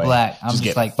fuck full boy. Black. I'm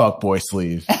just like fuck boy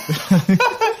sleeve.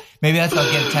 Maybe that's how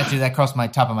I'll get a tattoo that across my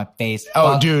top of my face.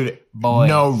 Oh, fuck dude, boy.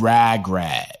 No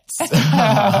ragrats.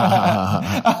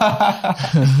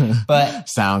 But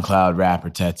SoundCloud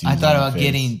rapper tattoos. I thought about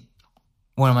getting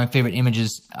one of my favorite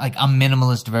images, like a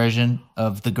minimalist version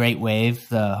of the Great Wave,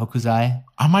 the Hokuzai.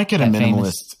 I might get a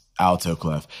minimalist alto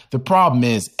clef. The problem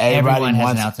is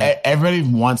everybody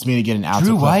wants me to get an alto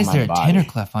Drew, clef. Why is there a tenor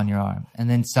clef on your arm? And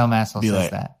then some asshole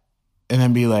says that. And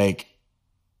then be like,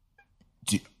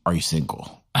 are you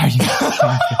single? Are you single?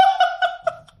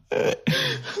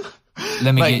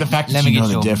 The fact that you know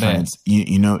the difference.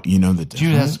 You know the difference.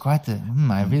 Drew, that's quite the.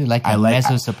 I really like that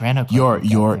mezzo soprano.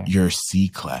 Your C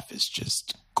clef is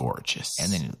just gorgeous.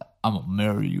 And then I'm gonna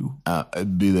marry you.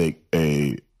 I'd be like,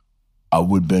 hey, I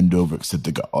would bend over except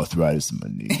I got arthritis in my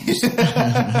knees.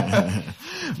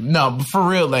 No, but for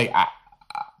real, like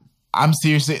I'm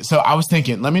seriously. So I was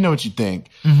thinking, let me know what you think,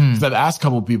 because I've asked a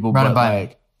couple people, but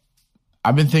like.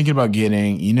 I've been thinking about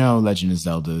getting, Legend of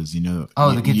Zelda's, the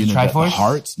Triforce? The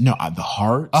hearts? No, the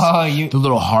hearts. The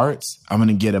little hearts. I'm going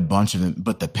to get a bunch of them,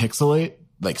 but the pixelate,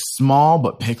 like small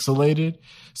but pixelated.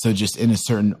 So just in a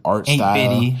certain art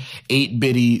style.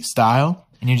 8-bitty style.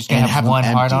 And you're just going to have one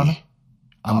heart on them?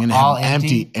 I'm going to have them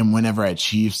empty. And whenever I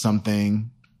achieve something.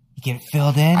 You get it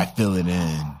filled in? I fill it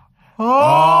in.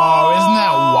 Oh, isn't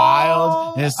that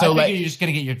wild? And so I think you're just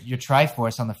gonna get your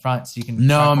Triforce on the front so you can.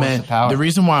 No, man. The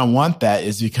reason why I want that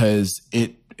is because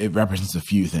it represents a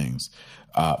few things.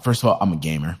 First of all, I'm a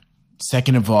gamer,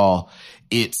 Second of all,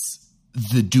 it's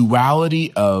the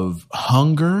duality of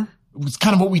hunger. It's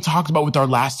kind of what we talked about with our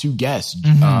last two guests,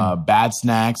 Bad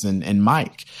Snacks and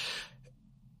Mike.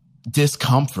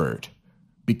 Discomfort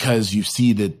because you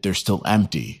see that they're still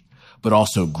empty, but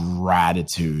also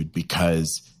gratitude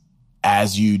because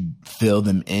as you fill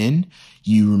them in,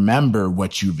 you remember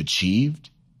what you've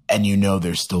achieved and you know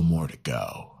there's still more to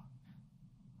go.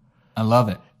 I love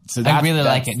it. So I really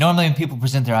like it. Normally when people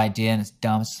present their idea and it's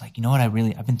dumb, it's like, you know what, I've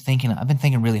been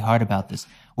thinking really hard about this.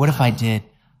 What if I did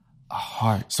a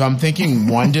heart? So I'm thinking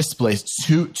one displaced,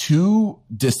 two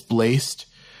displaced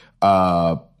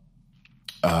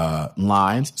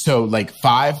lines. So like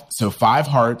five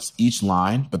hearts each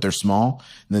line, but they're small.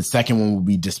 And the second one will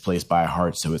be displaced by a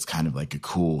heart. So it's kind of like a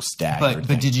cool staggered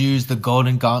But did you use the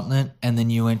golden gauntlet and then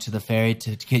you went to the fairy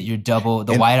to get your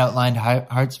white outlined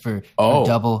hearts for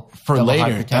double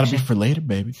later? Heart That'll be for later,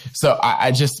 baby. So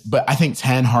I think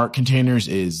 10 heart containers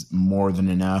is more than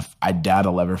enough. I doubt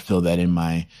I'll ever fill that in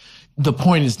the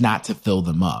point is not to fill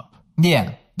them up.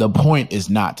 Yeah. The point is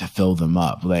not to fill them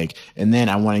up. And then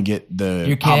I want to get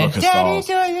the Pablo Casals.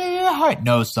 Daddy, your heart.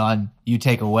 No, son. You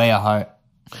take away a heart.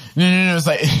 No.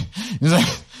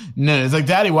 It's like,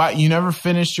 Daddy, why you never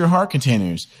finished your heart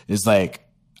containers? It's like,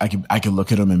 I could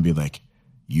look at them and be like,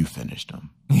 you finished them.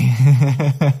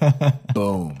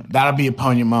 Boom. That'll be a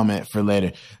poignant moment for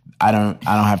later. I don't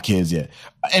have kids yet.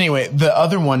 Anyway, the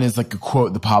other one is like a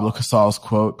quote, the Pablo Casals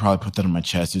quote. Probably put that on my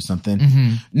chest or something.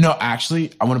 Mm-hmm. No,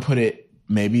 actually, I want to put it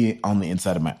maybe on the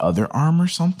inside of my other arm or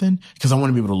something because I want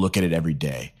to be able to look at it every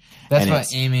day. That's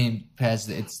what Amy has.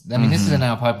 This is a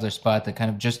now popular spot that kind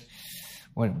of just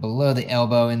below the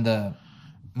elbow in the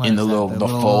little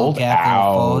fold.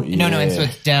 Ow, yeah. No, and so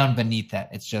it's down beneath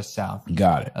that. It's just south.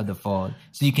 Got it. Of the fold,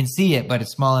 so you can see it, but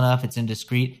it's small enough. It's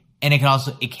indiscreet, and it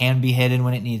can be hidden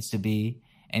when it needs to be,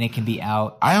 and it can be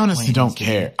out. I honestly don't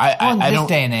care. I this don't.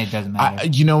 Day and age doesn't matter.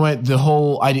 You know what? The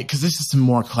whole idea, because this is some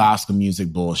more classical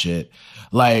music bullshit.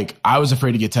 Like I was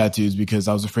afraid to get tattoos because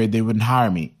I was afraid they wouldn't hire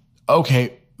me.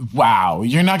 Okay, wow,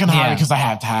 you're not gonna hire me because I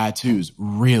have tattoos.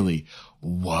 Really?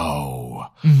 Whoa.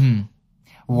 Mm-hmm.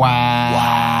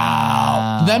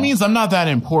 Wow. That means I'm not that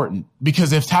important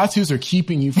because if tattoos are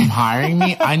keeping you from hiring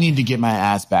me, I need to get my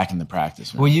ass back in the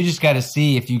practice room. Well, you just got to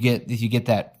see if you get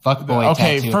that fuckboy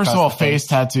tattoo. Okay, first of all, face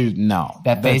tattoo, no.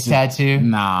 That face tattoo?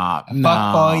 Nah.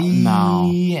 Fuckboy. No.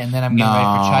 And then I'm getting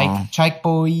ready for Chike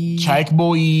boy. Chike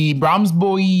boy. Brahms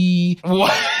boy.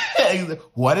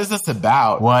 What is this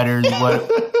about? What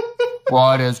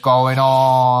is going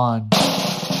on?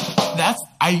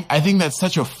 I think that's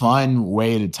such a fun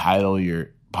way to title your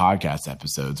podcast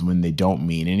episodes when they don't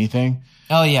mean anything.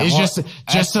 Oh yeah, it's just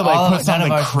to like put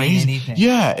something crazy.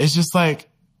 Yeah, it's just like,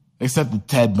 except the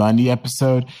Ted Bundy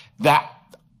episode, that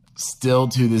still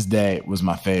to this day was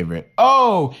my favorite.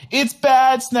 Oh, it's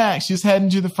Bad Snack. She's heading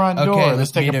to the front door.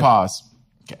 Let's take a pause.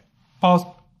 Okay, pause.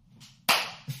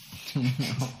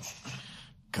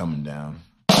 Coming down.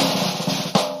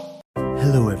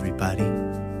 Hello, everybody.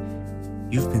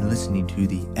 You've been listening to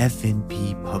the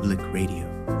FNP Public Radio.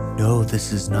 No,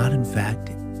 this is not in fact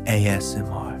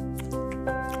ASMR.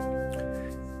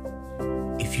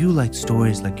 If you like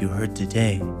stories like you heard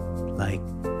today, like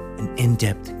an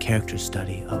in-depth character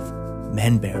study of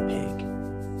Man Bear Pig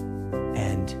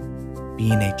and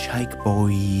being a Chike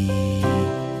boy,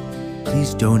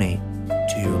 please donate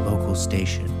to your local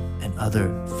station and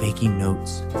other Faking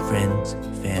Notes, friends,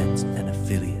 fans, and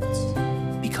affiliates.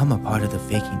 Become a part of the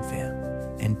Faking fam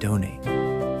and donate.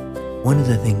 One of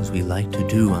the things we like to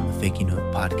do on the Faking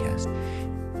Note podcast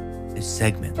is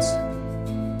segments.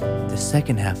 The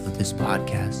second half of this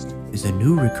podcast is a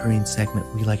new recurring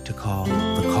segment we like to call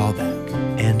the callback,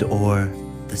 and or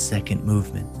the second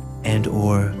movement, and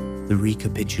or the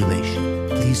recapitulation.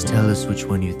 Please tell us which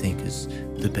one you think is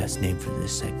the best name for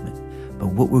this segment. But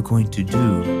what we're going to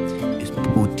do is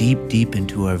go deep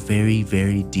into our very,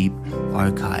 very deep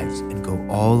archives and go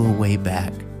all the way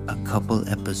back a couple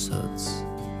episodes.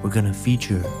 We're going to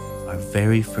feature our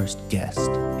very first guest.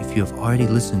 If you have already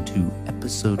listened to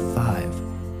episode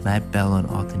 5, Matt Bell on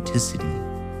authenticity,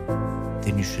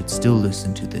 then you should still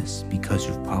listen to this because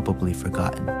you've probably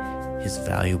forgotten his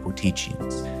valuable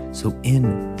teachings. So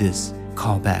in this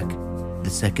callback, the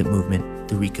second movement,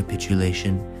 the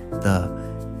recapitulation, the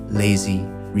lazy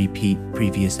repeat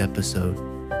previous episode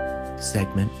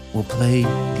segment, we'll play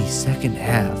the second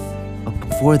half. But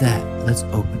before that, let's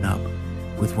open up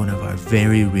with one of our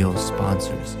very real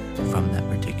sponsors from that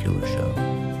particular show.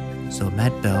 So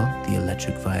Matt Bell, the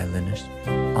electric violinist,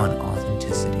 on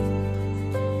authenticity.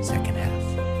 Second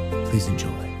half. Please enjoy.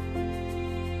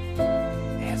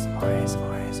 ASMR.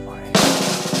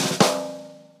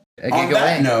 On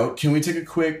that note, can we take a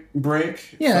quick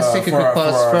break? Yeah, let's take a quick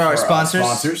pause for our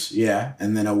sponsors. Yeah,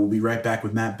 and then we'll be right back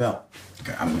with Matt Bell.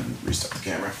 Okay, I'm going to restart the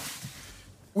camera.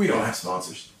 We don't have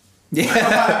sponsors.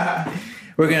 Yeah.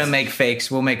 We're going to make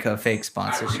fakes. We'll make a fake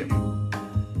sponsorship.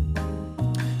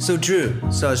 So Drew, I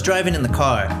was driving in the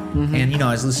car, and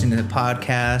I was listening to the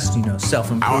podcast,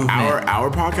 self-improvement. Our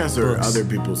podcast or books. Other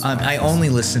people's podcasts? I only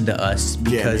listen to us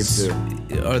because... Yeah, me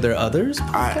too. Are there others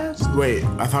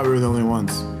podcasts? I thought we were the only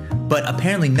ones. But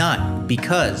apparently not,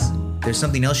 because there's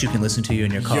something else you can listen to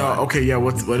in your car. What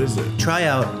is it? Try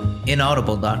out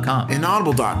inaudible.com.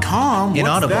 Inaudible.com?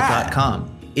 Inaudible.com.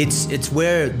 It's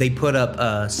where they put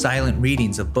up silent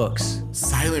readings of books.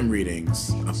 Silent readings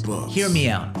of books. Hear me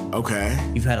out. Okay.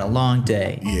 You've had a long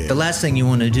day. Yeah. The last thing you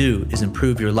want to do is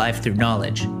improve your life through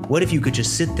knowledge. What if you could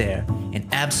just sit there in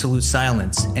absolute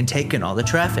silence and take in all the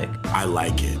traffic? I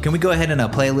like it. Can we go ahead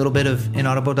and play a little bit of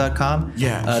inaudible.com?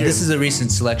 Yeah. This is a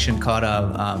recent selection called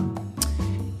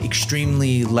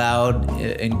Extremely Loud,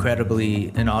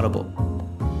 Incredibly Inaudible.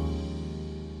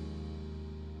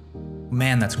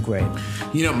 Man, that's great.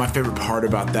 My favorite part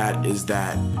about that is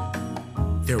that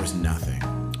there was nothing.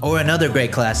 Or another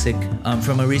great classic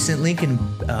from a recent Lincoln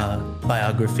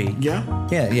biography. Yeah?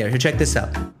 Yeah. Here, check this out.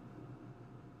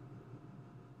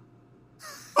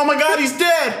 Oh my God, he's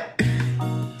dead!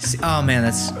 Oh man,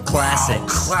 that's classic. Wow,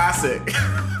 classic.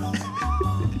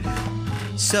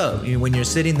 So, when you're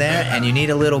sitting there and you need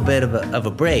a little bit of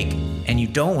a break and you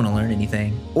don't want to learn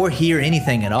anything or hear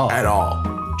anything at all.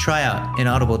 Try out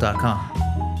inaudible.com.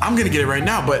 I'm going to get it right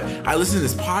now, but I listen to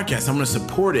this podcast. I'm going to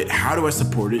support it. How do I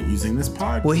support it using this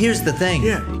podcast? Well, here's the thing.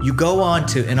 Yeah. You go on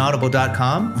to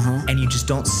inaudible.com and you just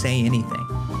don't say anything.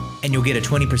 And you'll get a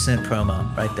 20%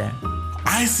 promo right there.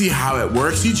 I see how it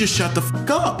works. You just shut the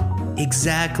fuck up.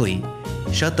 Exactly.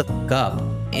 Shut the fuck up.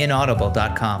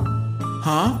 Inaudible.com.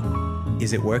 Huh?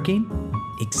 Is it working?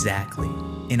 Exactly.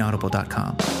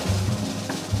 Inaudible.com.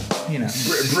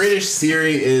 British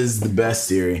Siri is the best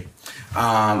Siri.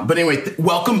 But anyway,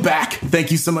 welcome back.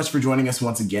 Thank you so much for joining us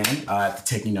once again at the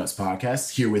Taking Notes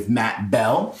podcast here with Matt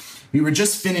Bell. We were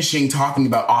just finishing talking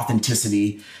about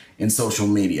authenticity in social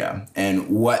media and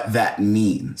what that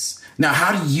means. Now,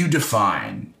 how do you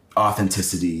define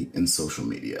authenticity in social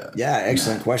media? Yeah,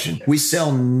 excellent question. We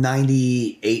sell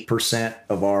 98%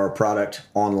 of our product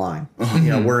online.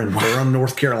 We're in Durham,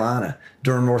 North Carolina.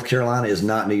 Durham, North Carolina is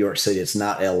not New York City. It's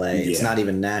not LA. It's not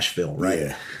even Nashville, right?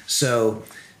 Yeah. So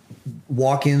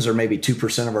walk-ins are maybe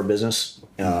 2% of our business.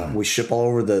 We ship all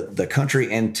over the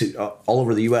country and to all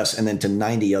over the U.S. and then to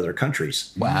 90 other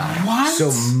countries. Wow. What?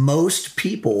 So most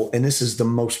people, and this is the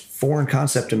most foreign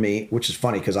concept to me, which is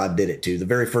funny because I did it too. The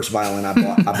very first violin I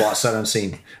bought sight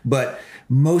unseen. But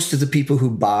most of the people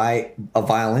who buy a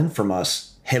violin from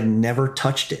us have never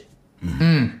touched it.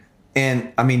 Mm-hmm.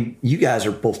 And I mean, you guys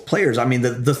are both players. I mean,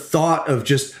 the thought of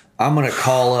just, I'm going to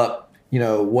call up,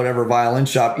 whatever violin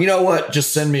shop, you know what?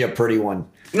 Just send me a pretty one.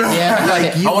 Yeah,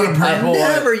 like you would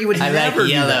never, you would I never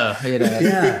like yellow. do that.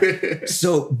 Yeah.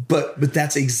 So, but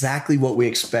that's exactly what we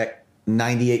expect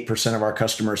 98% of our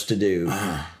customers to do.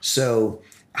 So,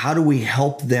 how do we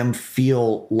help them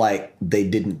feel like they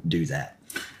didn't do that?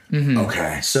 Mm-hmm.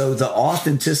 Okay. So the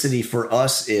authenticity for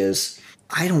us is,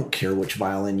 I don't care which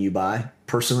violin you buy.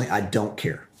 Personally, I don't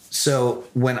care. So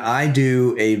when I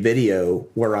do a video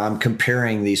where I'm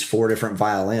comparing these 4 different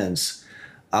violins,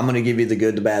 I'm going to give you the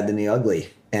good, the bad, and the ugly.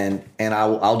 And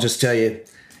I'll just tell you,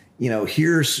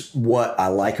 here's what I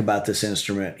like about this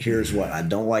instrument. Here's what I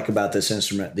don't like about this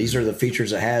instrument. These are the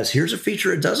features it has. Here's a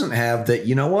feature it doesn't have that,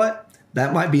 you know what?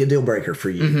 That might be a deal breaker for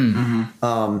you. Mm-hmm.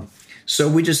 Mm-hmm. So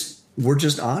we're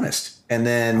just honest. And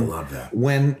then I love that.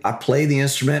 When I play the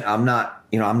instrument, I'm not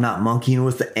monkeying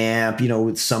with the amp.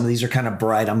 With some of these are kind of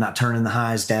bright. I'm not turning the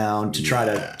highs down to try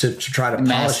to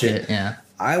polish it. Yeah.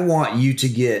 I want you to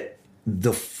get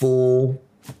the full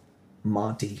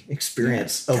Monty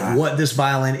experience of what this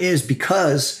violin is,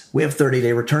 because we have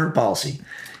 30-day return policy.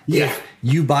 Yeah. If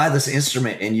you buy this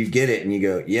instrument and you get it and you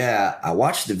go, yeah, I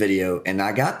watched the video and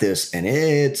I got this and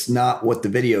it's not what the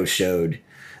video showed,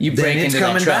 you break then it's into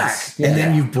coming that back. trust. And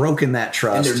then you've broken that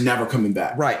trust. And they're never coming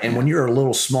back. Right. And when you're a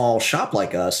little small shop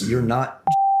like us, you're not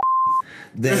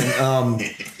then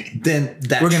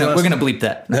that we're gonna bleep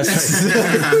that. That's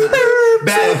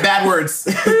right. bad words.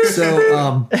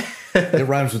 So it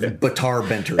rhymes with batar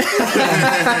benter.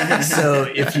 So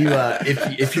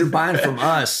if you're buying from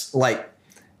us, like,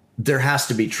 there has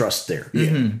to be trust there.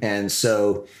 Mm-hmm. And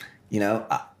so,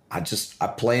 I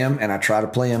play them and I try to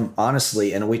play them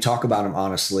honestly, and we talk about them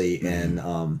honestly. Mm-hmm.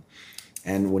 And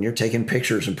And when you're taking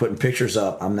pictures and putting pictures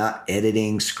up, I'm not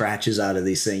editing scratches out of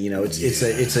these things. You know,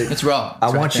 It's raw. I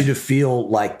want you to feel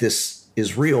like this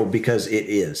is real because it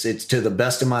is. It's to the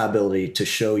best of my ability to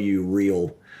show you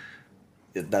real.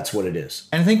 That's what it is.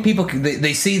 And I think people,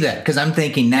 they see that because I'm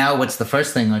thinking now what's the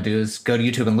first thing I'll do is go to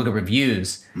YouTube and look at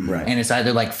reviews. Right. And it's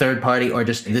either like third party or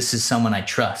just this is someone I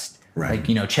trust. Right. Like,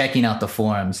 you know, checking out the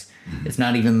forums. It's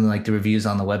not even like the reviews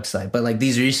on the website, but like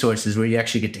these resources where you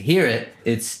actually get to hear it.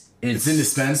 It's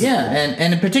indispensable. Yeah,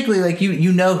 and particularly like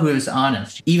you know who is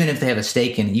honest. Even if they have a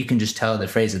stake in it, you can just tell the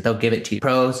phrase that they'll give it to you.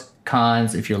 Pros,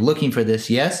 cons. If you're looking for this,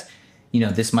 yes, you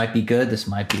know, this might be good, this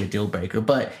might be a deal breaker,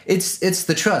 but it's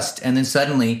the trust. And then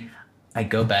suddenly I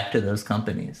go back to those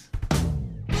companies.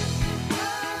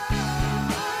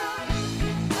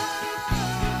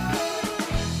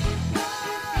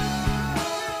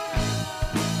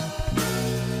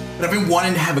 But I've been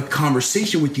wanting to have a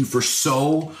conversation with you for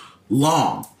so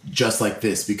long, just like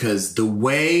this, because the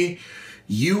way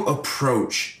you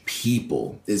approach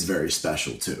people is very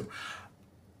special too.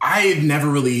 I've never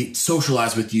really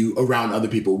socialized with you around other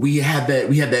people. We had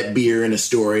that beer in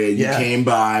Astoria. You came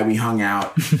by, we hung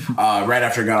out right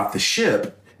after I got off the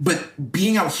ship. But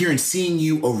being out here and seeing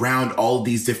you around all of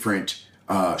these different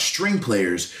string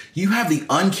players, you have the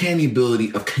uncanny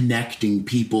ability of connecting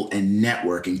people and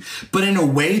networking, but in a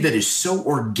way that is so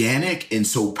organic and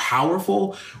so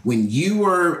powerful. When you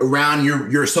are around,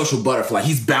 you're a social butterfly.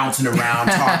 He's bouncing around,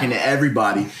 talking to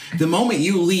everybody. The moment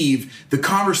you leave, the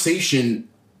conversation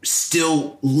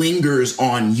still lingers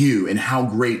on you and how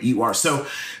great you are. So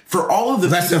for all of the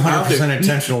That's 100%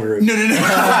 intentional, Rick. No.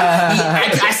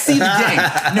 I see the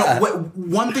game. No,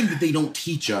 one thing that they don't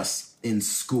teach us in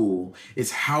school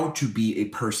is how to be a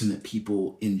person that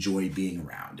people enjoy being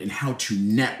around and how to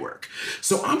network.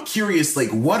 So I'm curious, like,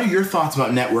 what are your thoughts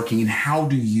about networking and how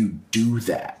do you do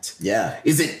that? Yeah.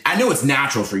 I know it's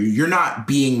natural for you. You're not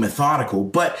being methodical,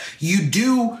 but you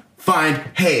do find,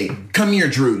 hey, come here,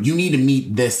 Drew. You need to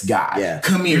meet this guy. Yeah.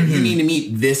 Come here. You need to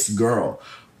meet this girl.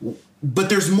 But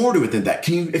there's more to it than that.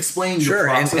 Can you explain your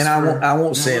process? And I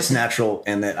won't say it's natural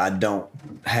and that I don't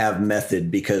have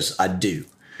method, because I do.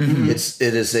 Mm-hmm. It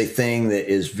is a thing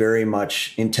that is very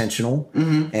much intentional,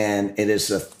 and it is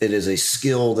a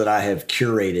skill that I have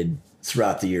curated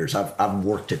throughout the years. I've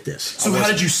worked at this. So how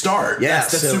did you start? Yeah,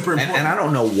 that's super important. And I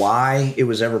don't know why it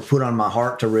was ever put on my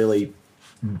heart to really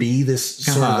be this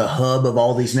sort of the hub of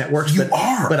all these networks.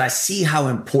 But I see how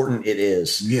important it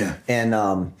is. Yeah. And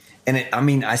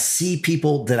I see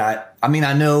people that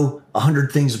I know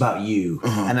 100 things about you,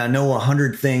 and I know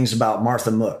 100 things about Martha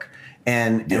Mook.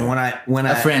 And when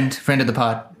I friend of the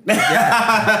pod.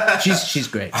 Yeah. she's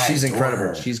great. She's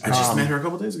incredible. She's I great. just met her a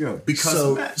couple days ago.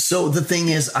 So the thing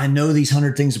is, I know these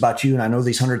 100 things about you, and I know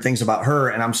these 100 things about her,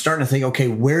 and I'm starting to think, okay,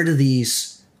 where do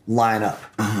these line up?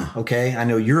 Okay, I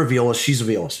know you're a violist, she's a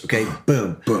violist. Okay,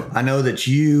 boom. I know that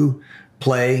you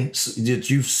that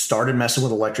you've started messing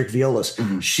with electric violas.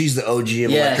 She's the OG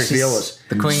of electric violas,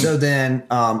 the queen. So then,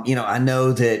 I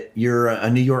know that you're a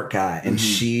New York guy, and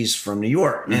she's from New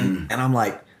York, and I'm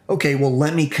like, okay, well,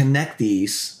 let me connect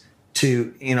these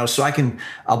to, so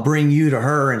I'll bring you to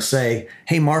her and say,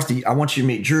 hey, Martha, I want you to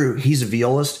meet Drew. He's a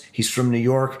violist. He's from New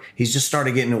York. He's just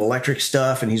started getting into electric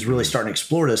stuff, and he's really starting to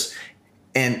explore this.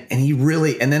 And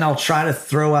then I'll try to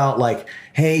throw out like,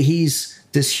 hey, he's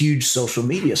this huge social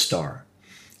media star.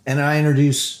 And I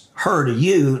introduce her to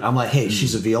you. I'm like, hey,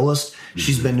 she's a violist.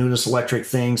 She's been doing this electric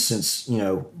thing since,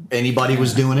 anybody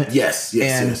was doing it. Yes.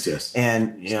 And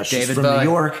she's David from Bowie. New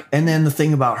York. And then the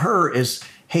thing about her is,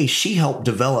 hey, she helped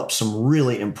develop some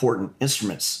really important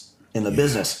instruments in the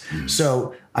business.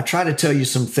 So I try to tell you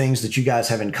some things that you guys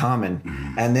have in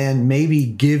common, and then maybe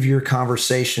give your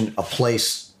conversation a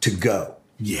place to go.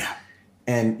 Yeah.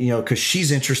 And, because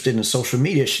she's interested in social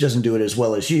media, she doesn't do it as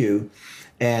well as you.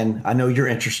 And I know you're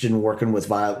interested in working with,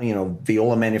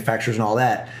 viola manufacturers and all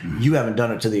that. You haven't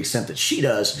done it to the extent that she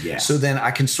does. Yeah. So then I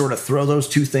can sort of throw those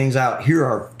two things out. Here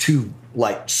are two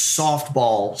like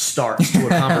softball starts to a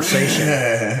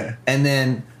conversation. And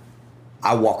then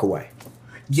I walk away.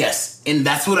 Yes. And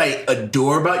that's what I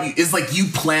adore about you. It's like you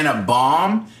plant a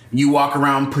bomb, you walk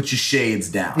around, put your shades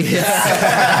down.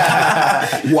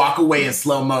 Walk away in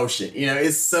slow motion.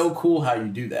 It's so cool how you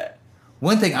do that.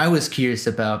 One thing I was curious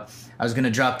about, I was going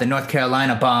to drop the North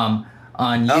Carolina bomb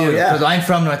on you. Oh, yeah. Because I'm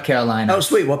from North Carolina. Oh,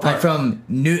 sweet. What part? I'm from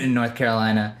Newton, North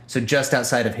Carolina, so just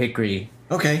outside of Hickory.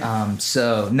 Okay.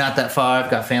 So not that far.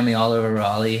 I've got family all over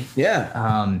Raleigh.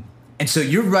 Yeah. And so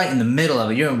you're right in the middle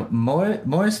of it. You're in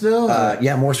Morrisville?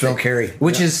 Morrisville, Cary.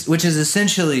 Which is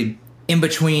essentially in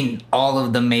between all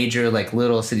of the major like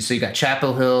little cities. So you got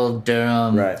Chapel Hill,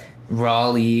 Durham, Right.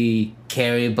 Raleigh,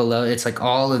 Cary below. It's like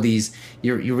all of these.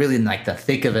 You're really in like the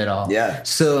thick of it all. Yeah.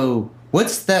 So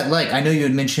what's that like? I know you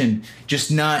had mentioned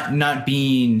just not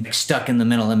being stuck in the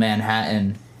middle of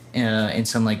Manhattan in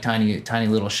some like tiny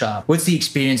little shop. What's the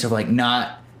experience of like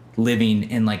not living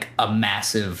in like a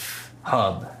massive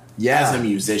hub? Yeah. As a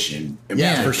musician.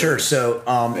 Yeah, for sure. So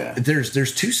Yeah.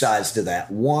 there's two sides to that.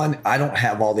 One, I don't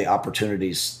have all the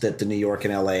opportunities that the New York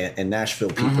and LA and Nashville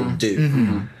people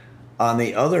do. On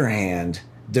the other hand,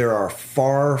 there are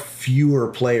far fewer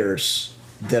players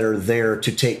that are there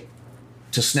to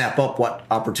snap up what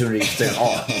opportunities there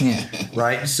are.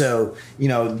 Right? So,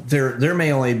 there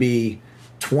may only be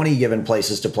 20 given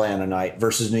places to play on a night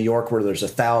versus New York where there's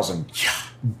 1,000. Yeah.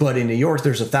 But in New York,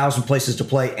 there's 1,000 places to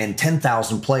play and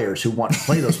 10,000 players who want to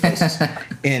play those places.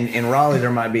 In Raleigh,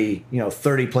 there might be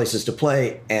 30 places to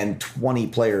play and 20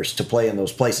 players to play in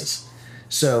those places.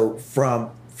 So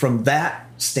from that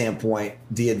standpoint,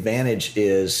 the advantage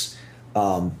is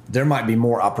there might be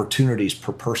more opportunities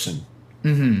per person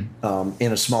in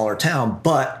a smaller town.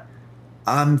 But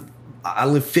I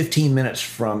live 15 minutes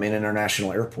from an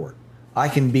international airport. I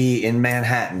can be in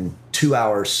Manhattan 2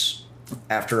 hours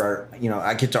after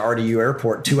I get to RDU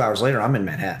Airport. 2 hours later, I'm in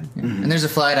Manhattan. And there's a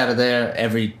flight out of there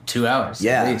every 2 hours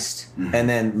at least. And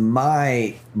then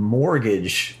my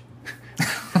mortgage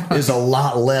is a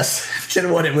lot less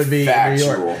than what it would be in New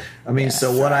York. I mean,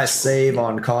 what I save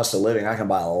on cost of living, I can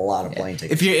buy a lot of plane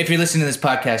tickets. If you're listening to this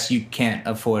podcast, you can't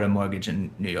afford a mortgage in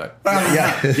New York.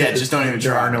 Just don't even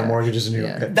There try. are no mortgages in New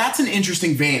York. That's an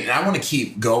interesting vein, and I want to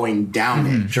keep going down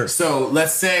it. Sure. So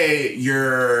let's say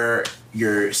you're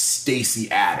Stacey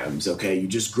Adams, okay? You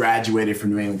just graduated from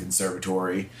New England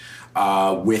Conservatory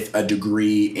with a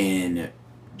degree in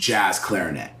jazz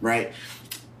clarinet, right?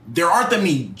 There aren't that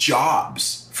many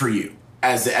jobs for you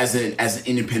as an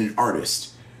independent artist.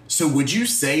 So would you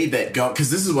say that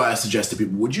because this is what I suggest to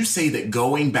people, would you say that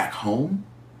going back home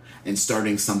and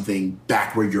starting something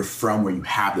back where you're from, where you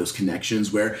have those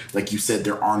connections, where, like you said,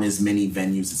 there aren't as many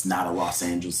venues, it's not a Los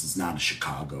Angeles, it's not a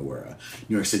Chicago or a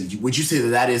New York City, would you say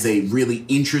that is a really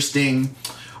interesting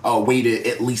way to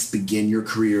at least begin your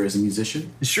career as a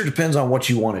musician? It sure depends on what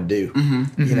you want to do.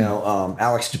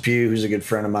 Alex Depew, who's a good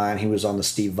friend of mine, he was on the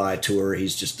Steve Vai tour.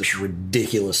 He's just this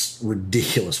ridiculous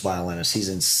violinist. He's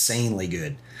insanely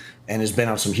good and has been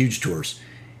on some huge tours.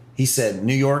 He said,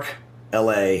 New York,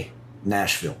 LA,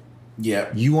 Nashville. Yeah.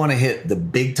 You want to hit the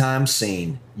big time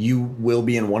scene, you will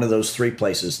be in one of those three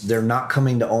places. They're not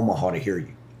coming to Omaha to hear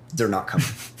you. They're not coming.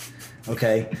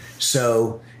 Okay?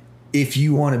 So if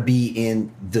you want to be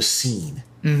in the scene,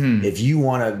 if you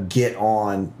want to get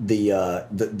on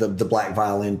the Black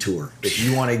Violin tour, if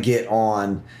you want to get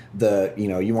on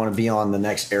you want to be on the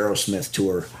next Aerosmith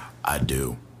tour, I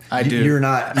do. You're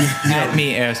not. At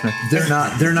me,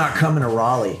 Aerosmith. They're not coming to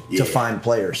Raleigh to find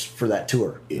players for that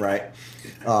tour, right?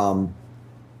 But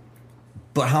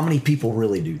how many people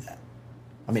really do that?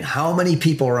 I mean, how many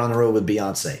people are on the road with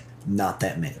Beyonce? Not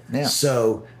that many. Yeah.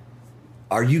 So,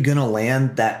 are you gonna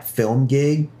land that film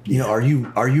gig? Are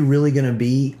you really gonna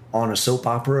be on a soap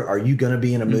opera? Are you gonna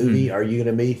be in a movie? Are you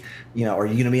gonna be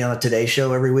on the Today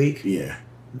Show every week? Yeah.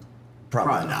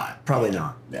 Probably not. Probably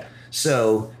not. Yeah.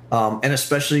 So, and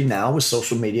especially now with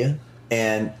social media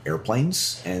and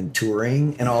airplanes and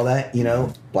touring and all that,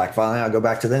 Black Violin, I'll go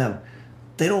back to them.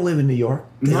 They don't live in New York.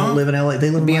 They don't live in LA.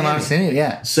 They live in Miami. City,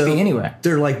 yeah. So be anywhere.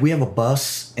 They're like, we have a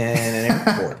bus and an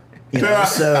airport.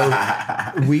 So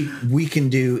we can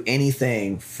do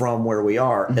anything from where we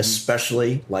are,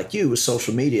 especially like you with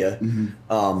social media.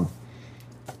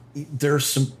 There's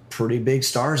some pretty big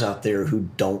stars out there who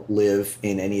don't live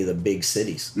in any of the big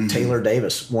cities. Taylor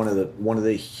Davis, one of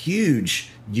the huge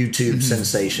YouTube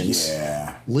sensations,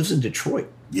 lives in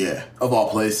Detroit. Yeah, of all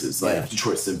places, like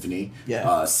Detroit Symphony,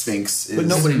 Sphinx. But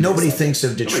nobody thinks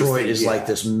of Detroit as like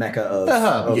this mecca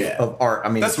of art. I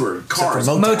mean, that's where cars.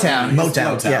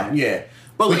 Motown. Yeah.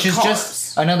 But Which like is cars.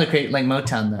 just another great, like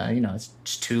Motown, though. It's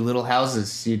just two little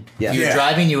houses. If you're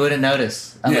driving, you wouldn't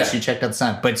notice unless you checked out the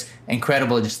sign. But it's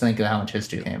incredible just to think of how much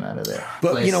history came out of there.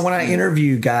 But, when I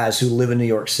interview guys who live in New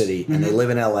York City and they live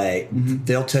in LA,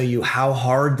 they'll tell you how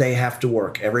hard they have to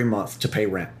work every month to pay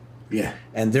rent. Yeah.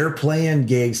 And they're playing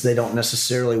gigs they don't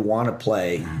necessarily want to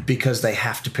play because they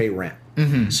have to pay rent.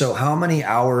 So how many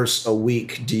hours a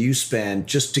week do you spend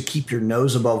just to keep your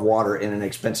nose above water in an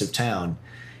expensive town?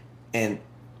 And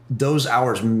those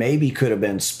hours maybe could have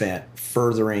been spent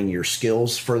furthering your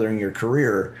skills, furthering your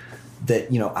career. That,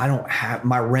 I don't have,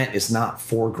 my rent is not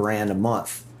 $4,000 a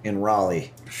month in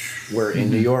Raleigh, where in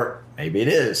New York, maybe it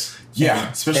is. Yeah,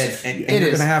 especially And It you're is.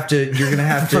 you're gonna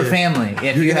have to For family.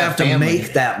 If you're you gonna have have to family.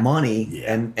 make that money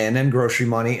and then grocery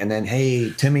money, and then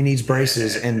hey, Timmy needs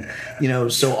braces, and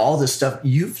so all this stuff.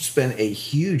 You've spent a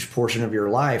huge portion of your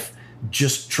life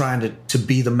just trying to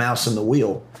be the mouse in the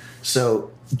wheel.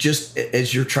 So just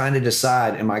as you're trying to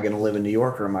decide, am I going to live in New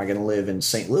York or am I going to live in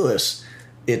St. Louis?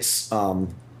 It's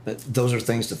those are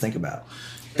things to think about.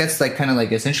 That's like kind of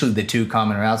like essentially the two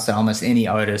common routes that almost any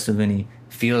artist of any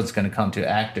field is going to come to: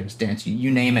 actors, dance, you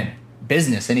name it,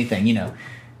 business, anything.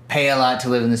 Pay a lot to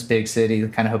live in this big city,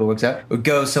 kind of hope it works out, or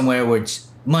go somewhere where it's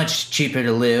much cheaper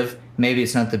to live. Maybe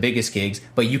it's not the biggest gigs,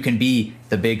 but you can be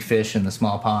the big fish in the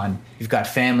small pond. You've got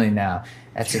family now.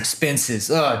 That's expenses.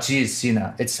 Oh, geez,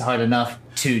 it's hard enough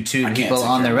to people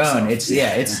on their own.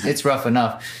 It's rough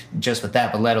enough just with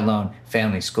that, but let alone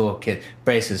family, school, kid,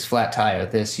 braces, flat tire,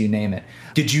 this, you name it.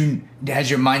 Has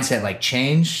your mindset like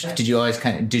changed? Did you always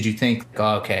did you think,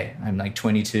 oh, okay, I'm like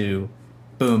 22,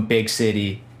 boom, big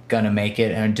city, gonna make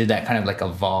it, and did that kind of like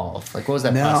evolve? Like, what was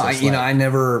that process like? I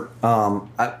never.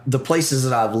 The places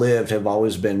that I've lived have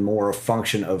always been more a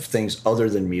function of things other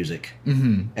than music,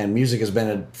 and music has been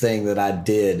a thing that I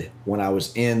did when I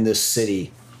was in this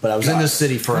city. But I was in this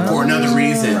city for another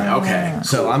reason. Okay,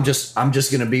 so I'm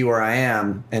just gonna be where I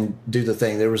am and do the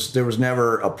thing. There was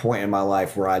never a point in my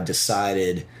life where I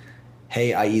decided,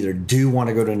 hey, I either do want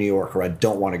to go to New York or I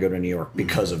don't want to go to New York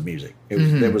because of music.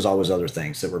 There was always other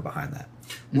things that were behind that.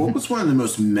 What was one of the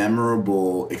most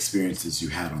memorable experiences you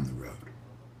had on the road?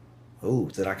 Oh,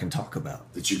 that I can talk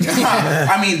about. That you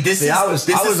I mean, I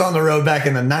was on the road back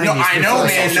in the 90s. No, I know, before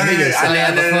man. social media, so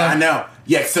I know.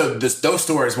 Yeah, so those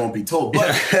stories won't be told. But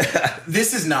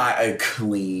this is not a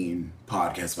clean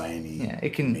podcast by any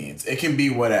means. It can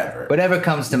be whatever. Whatever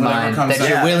comes to mind that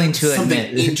you're willing to something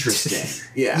admit. interesting.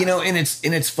 Yeah. And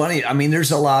it's funny. I mean,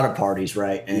 there's a lot of parties,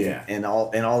 right? And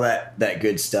all that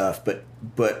good stuff.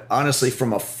 But honestly,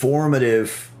 from a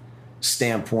formative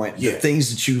standpoint, the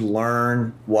things that you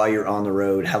learn while you're on the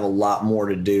road have a lot more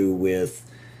to do with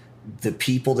the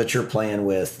people that you're playing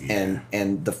with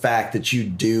and the fact that you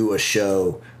do a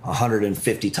show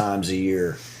 150 times a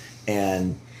year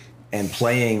and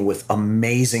playing with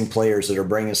amazing players that are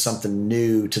bringing something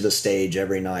new to the stage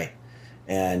every night.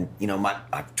 And,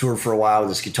 I toured for a while with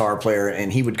this guitar player,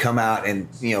 and he would come out and,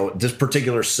 this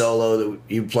particular solo that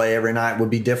he would play every night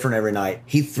would be different every night.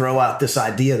 He'd throw out this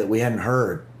idea that we hadn't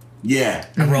heard. Yeah.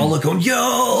 And we're all looking, where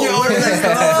did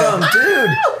that come,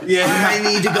 dude? Yeah. I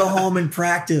need to go home and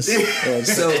practice.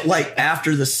 So, like,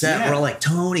 after the set, we're all like,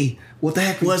 Tony, what the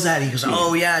heck was that? He goes,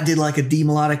 oh, yeah, I did like a D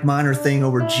melodic minor thing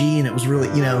over G, and it was really,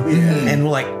 and we're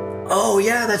like, oh,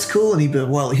 yeah, that's cool. And he'd be,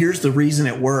 well, here's the reason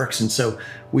it works. And so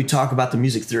we talk about the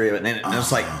music theory of it, and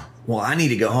it's like, well, I need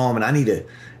to go home, and I need to.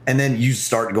 And then you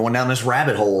start going down this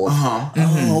rabbit hole.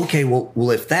 Oh, okay. Well,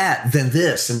 if that, then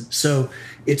this. And so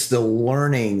it's the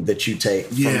learning that you take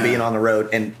from being on the road.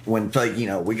 And when,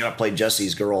 we got to play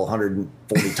Jesse's Girl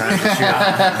 140 times this year.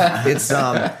 It's,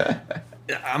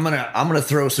 I'm going to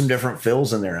throw some different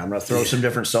fills in there. I'm going to throw some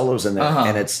different solos in there.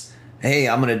 And it's, hey,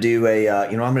 I'm going to do a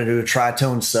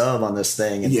tritone sub on this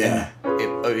thing. And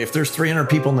if there's 300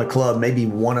 people in the club, maybe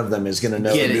one of them is going to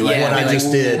know what I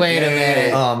just did. Wait a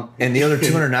minute. And the other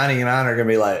 299 are going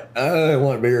to be like, I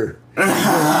want beer.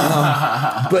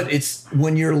 But it's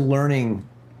when you're learning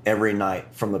every night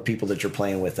from the people that you're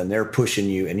playing with, and they're pushing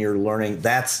you, and you're learning.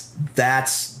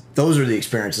 Those are the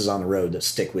experiences on the road that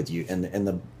stick with you, and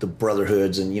the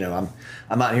brotherhoods. And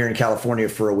I'm out here in California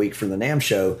for a week for the NAMM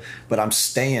show, but I'm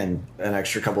staying an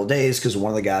extra couple of days because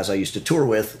one of the guys I used to tour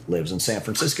with lives in San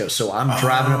Francisco. So I'm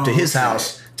driving up to his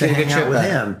house to hang out with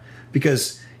him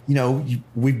because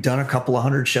we've done a couple of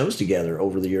hundred shows together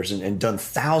over the years and done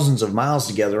thousands of miles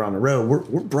together on the road.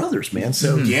 We're brothers, man.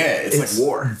 So it's like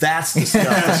war. That's the stuff.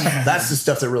 That's the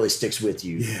stuff that really sticks with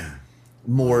you. Yeah.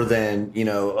 More than,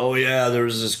 oh yeah, there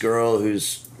was this girl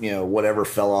who's, whatever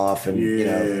fell off and,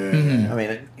 I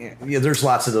mean, there's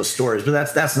lots of those stories, but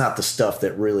that's not the stuff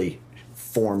that really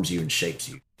forms you and shapes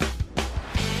you.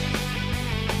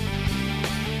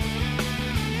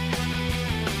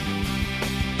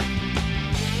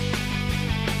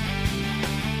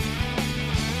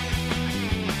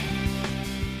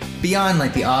 Beyond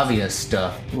like the obvious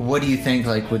stuff, what do you think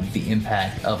like would the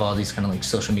impact of all these kind of like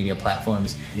social media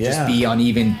platforms just be on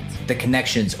even the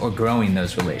connections or growing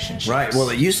those relationships? Right. Well,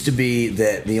 it used to be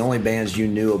that the only bands you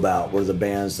knew about were the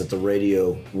bands that the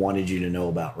radio wanted you to know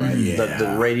about, right? Yeah.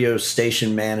 The radio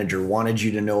station manager wanted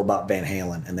you to know about Van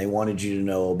Halen, and they wanted you to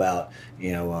know about,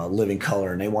 Living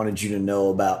Colour, and they wanted you to know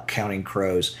about Counting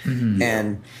Crows.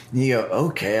 And you go,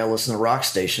 okay, I listen to rock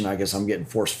station. I guess I'm getting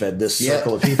force fed this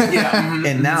circle of people.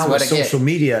 And now with social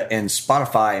media and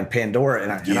Spotify and Pandora,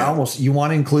 and I almost, you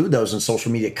want to include those in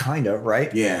social media, kind of,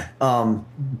 right? Yeah.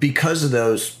 Because of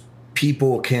those,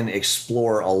 people can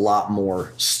explore a lot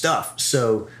more stuff.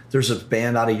 So there's a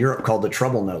band out of Europe called the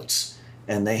Trouble Notes,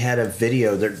 and they had a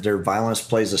video. Their violinist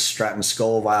plays a Stratton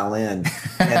Skull violin,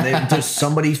 and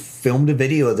somebody filmed a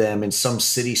video of them in some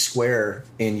city square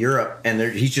in Europe, and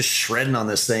he's just shredding on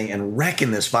this thing and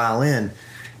wrecking this violin,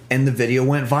 and the video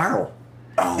went viral.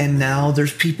 Oh, and now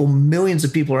there's millions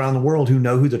of people around the world who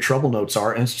know who the Trouble Notes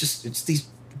are, and it's these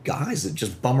guys that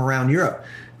just bum around Europe.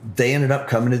 They ended up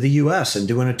coming to the U.S. and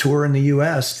doing a tour in the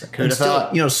U.S. And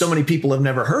still, so many people have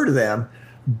never heard of them,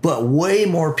 but way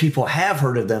more people have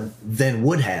heard of them than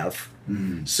would have.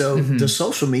 So the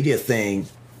social media thing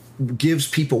gives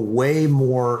people way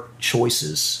more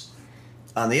choices.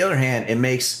 On the other hand, it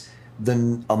makes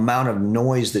the amount of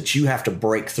noise that you have to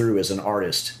break through as an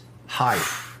artist higher.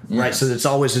 Right. So it's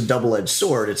always a double-edged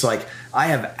sword. It's like I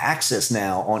have access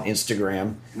now on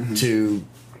Instagram to,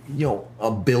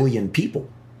 1 billion people.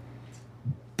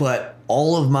 But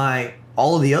all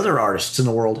of the other artists in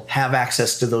the world have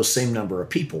access to those same number of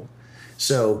people.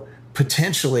 So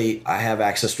potentially I have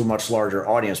access to a much larger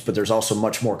audience, but there's also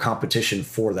much more competition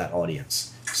for that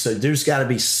audience. So there's got to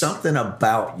be something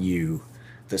about you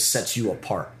that sets you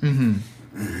apart.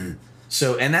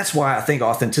 So, and that's why I think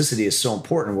authenticity is so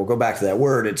important. We'll go back to that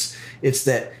word. It's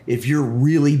that if you're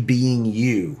really being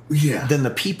you, then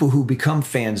the people who become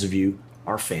fans of you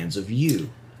are fans of you.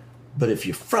 But if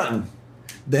you're fronting,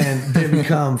 then they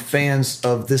become fans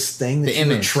of this thing that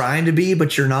you're trying to be,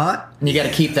 but you're not. And you got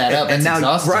to keep that up. And now,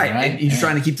 right? And you're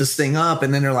trying to keep this thing up,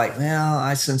 and then they're like, "Well,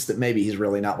 I sense that maybe he's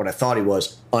really not what I thought he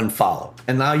was." Unfollow,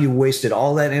 and now you wasted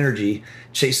all that energy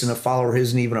chasing a follower who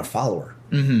isn't even a follower.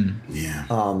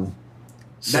 Yeah.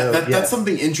 So that's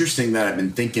something interesting that I've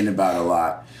been thinking about a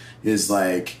lot. Is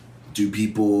like, do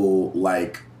people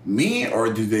like me,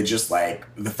 or do they just like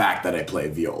the fact that I play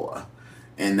viola?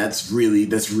 And that's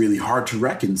really hard to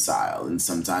reconcile. And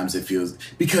sometimes it feels,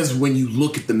 because when you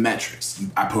look at the metrics,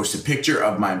 I post a picture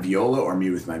of my viola or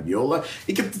me with my viola,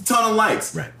 it gets a ton of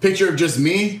likes. Right. Picture of just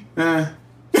me, picture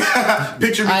of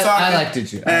me talking. I liked it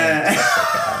too.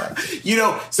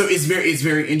 So it's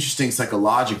very interesting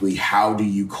psychologically. How do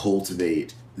you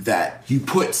cultivate that? You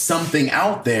put something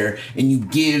out there and you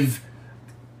give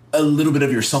a little bit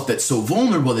of yourself that's so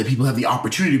vulnerable that people have the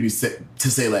opportunity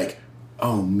to say like,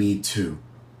 oh, me too.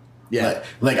 Yeah.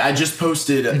 Like I just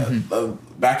posted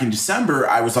back in December,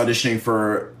 I was auditioning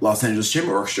for Los Angeles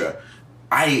Chamber Orchestra.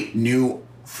 I knew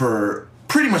for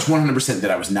pretty much 100% that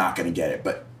I was not going to get it.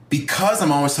 But because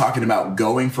I'm always talking about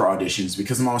going for auditions,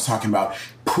 because I'm always talking about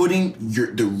putting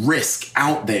the risk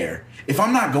out there, if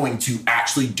I'm not going to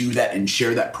actually do that and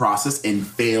share that process and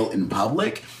fail in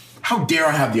public, how dare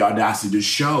I have the audacity to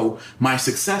show my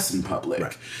success in public?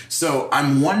 Right. So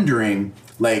I'm wondering,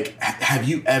 like, have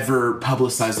you ever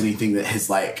publicized anything that has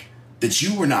that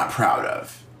you were not proud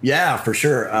of? Yeah, for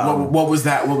sure. What was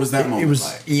that? What was that moment? It was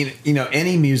like?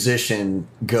 Any musician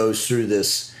goes through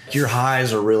this. Your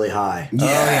highs are really high,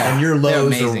 yeah, and your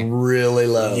lows are really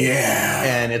low, yeah.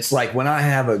 And it's like when I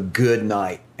have a good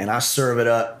night and I serve it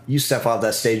up, you step off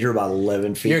that stage, you're about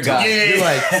 11 feet. You're God. You're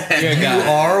like, you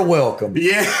are welcome.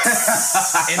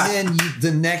 Yes. And then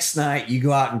the next night you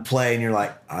go out and play, and you're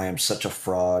like, I am such a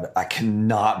fraud. I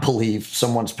cannot believe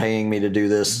someone's paying me to do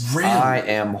this. Really? I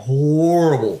am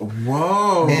horrible.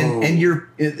 Whoa.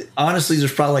 And honestly,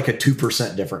 there's probably like a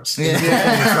 2% difference.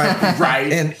 Yeah.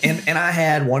 Right. And I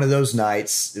had one of those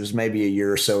nights, it was maybe a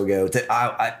year or so ago, that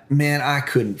I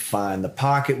couldn't find the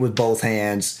pocket with both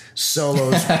hands.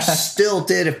 Solos were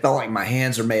stilted. It felt like my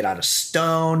hands are made out of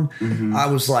stone. I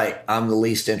was like, I'm the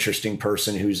least interesting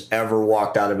person who's ever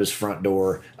walked out of his front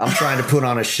door. I'm trying to put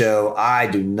on a show. I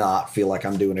do not feel like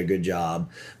I'm doing a good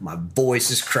job. My voice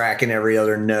is cracking every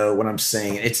other note when I'm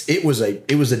singing. It was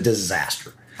a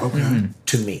disaster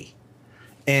to me.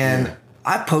 And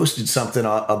I posted something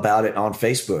about it on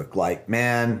Facebook. Like,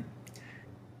 man,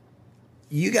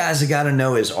 you guys have got to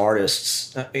know as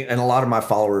artists, and a lot of my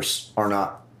followers are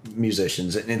not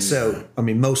musicians. And so, I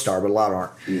mean, most are, but a lot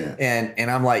aren't. Yeah. And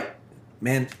I'm like,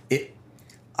 man,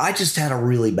 I just had a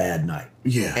really bad night.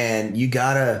 Yeah. And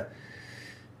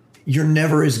you're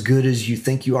never as good as you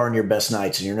think you are on your best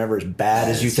nights, and you're never as bad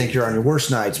as you think you are on your worst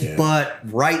nights. Yeah. But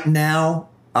right now,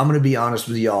 I'm going to be honest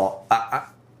with y'all.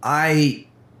 I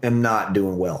am not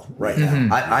doing well right now.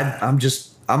 I'm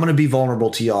going to be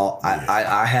vulnerable to y'all.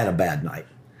 I had a bad night,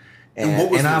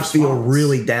 what was And the I feel response?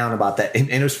 really down about that. And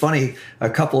it was funny, a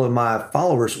couple of my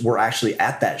followers were actually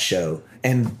at that show,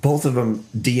 and both of them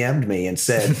DM'd me and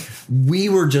said, we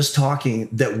were just talking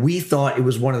that we thought it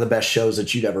was one of the best shows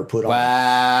that you'd ever put on.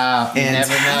 Wow. You And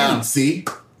never know. See,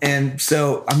 And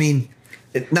so, I mean,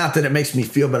 not that it makes me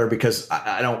feel better, because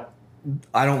I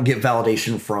don't get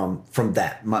validation from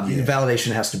that. My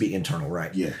validation has to be internal,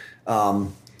 right? yeah.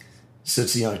 So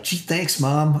it's, gee, thanks,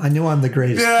 Mom. I know I'm the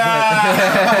greatest.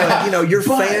 But, your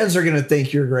fans are going to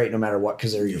think you're great no matter what,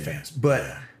 because they're your fans.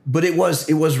 But it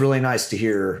was really nice to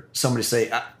hear somebody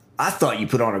say, I thought you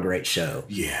put on a great show.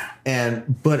 Yeah.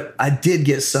 But I did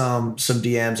get some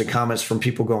DMs and comments from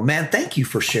people going, man, thank you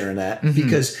for sharing that,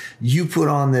 because you put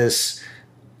on this,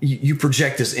 you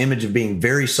project this image of being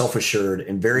very self-assured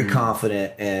and very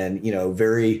confident and,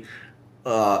 very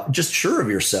just sure of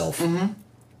yourself.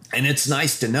 And it's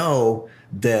nice to know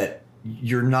that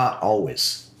you're not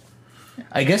always.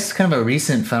 I guess it's kind of a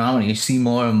recent phenomenon. You see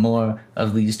more and more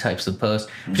of these types of posts,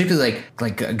 particularly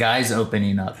like guys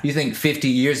opening up. You think 50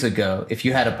 years ago, if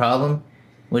you had a problem,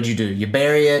 what'd you do? You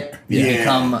bury it. You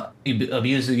become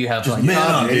abusive. You have like man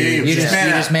up, dude. you Just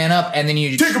just man man up, and then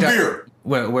you Take a beer.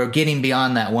 We're getting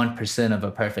beyond that 1% of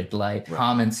a perfect life.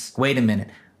 Comments. Wait a minute.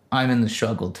 I'm in the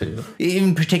struggle too.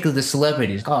 Even particularly the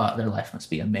celebrities. Oh, their life must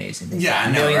be amazing. They've Yeah, got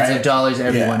I know, millions right? of dollars.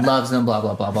 Everyone Yeah. loves them. Blah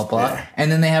blah blah blah blah.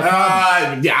 And then they have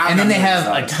problems. I'm And then not they have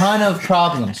gonna a ton of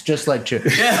problems, just like Church.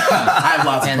 I have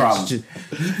lots of And it's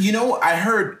problems. You know, I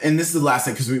heard, and this is the last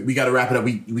thing because we got to wrap it up.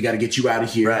 We got to get you out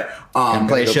of here. Right. And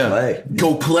play a Go show. play.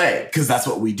 Go play, because that's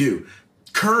what we do.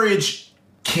 Courage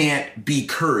can't be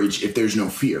courage if there's no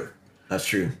fear. That's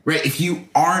true. Right? If you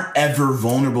aren't ever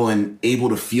vulnerable and able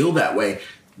to feel that way,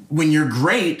 when you're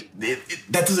great,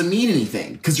 that doesn't mean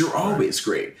anything, because you're always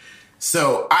great.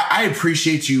 So I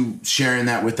appreciate you sharing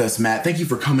that with us, Matt. Thank you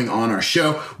for coming on our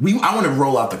show. I want to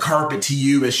roll out the carpet to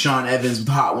you, as Sean Evans with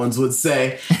Hot Ones would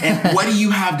say. And what do you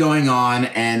have going on,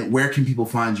 and where can people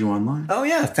find you online? Oh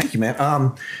yeah, thank you,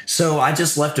 man. So I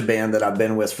just left a band that I've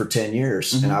been with for 10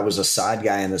 years, and I was a side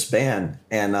guy in this band,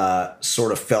 and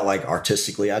sort of felt like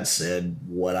artistically I'd said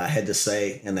what I had to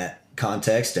say in that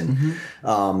context. And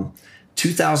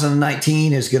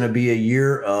 2019 is going to be a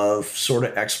year of sort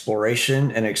of exploration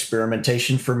and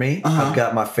experimentation for me. I've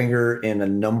got my finger in a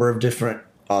number of different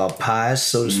pies,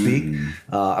 so to speak.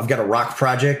 I've got a rock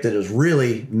project that is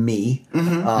really me,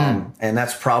 and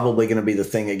that's probably going to be the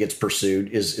thing that gets pursued.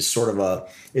 Is sort of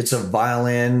it's a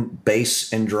violin,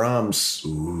 bass, and drums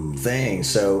thing.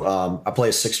 So I play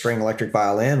a 6-string electric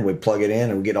violin. We plug it in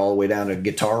and we get all the way down to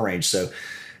guitar range. So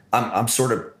I'm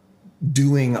sort of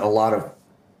doing a lot of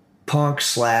punk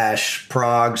 /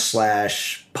 prog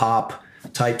 / pop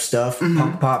type stuff,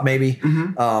 punk pop maybe.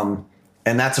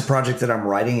 And that's a project that I'm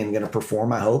writing and going to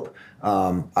perform, I hope.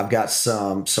 I've got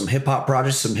some hip hop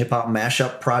projects, some hip hop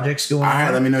mashup projects going All on.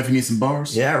 right, let me know if you need some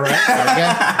bars. Yeah, right.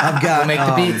 I've I've got make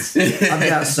the beats. I've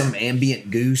got some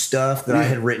ambient goo stuff that I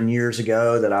had written years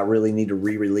ago that I really need to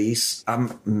re-release.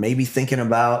 I'm maybe thinking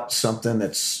about something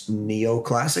that's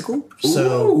neoclassical.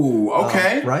 So Ooh,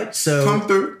 okay. right. So Come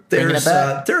through. There's it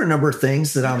back. there are a number of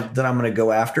things that I'm going to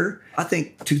go after. I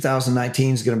think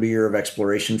 2019 is going to be a year of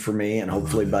exploration for me, and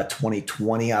hopefully by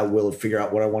 2020 I will figure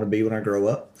out what I want to be when I grow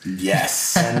up,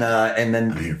 Yes. and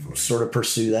then sort of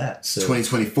pursue that. So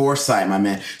 2024 site, my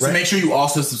man. So Right. make sure you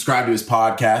also subscribe to his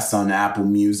podcast on Apple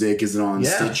Music. Is it on Yeah.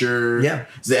 Stitcher? Yeah.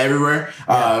 Is it everywhere?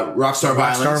 Rockstar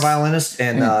Violinist. Rockstar Violinist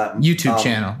and YouTube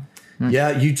channel.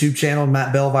 Yeah, YouTube channel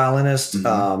Matt Bell Violinist,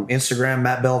 Instagram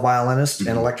Matt Bell Violinist,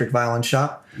 and Electric Violin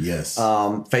Shop. Yes.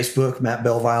 Facebook Matt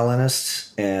Bell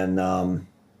Violinist, and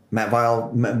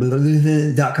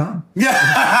mattviol.com.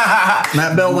 Yeah.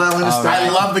 Matt Bell Violinist. I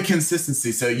love the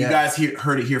consistency. So you Yeah. guys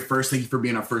heard it here first. Thank you for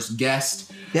being our first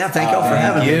guest. Yeah, thank y'all for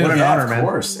having me. you. What an Yeah, honor, of man.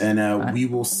 course. And we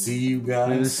will see you guys.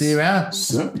 We'll see you around.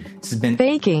 soon. This has been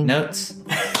Baking. Notes.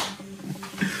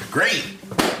 Great.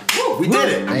 Woo, we did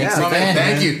it. Thanks So, man, again,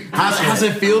 thank man. you. How's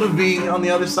it feel to be on the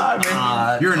other side,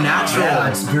 man? You're a natural. Yeah,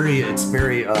 it's very it's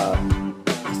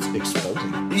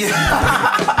exposing.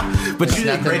 Yeah. But you did a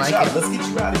nothing great like job. it. Let's get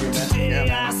you out of here, man. Today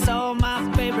I saw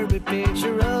my favorite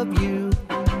picture of you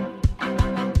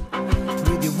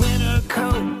with your winter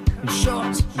coat and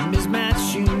shorts and mismatched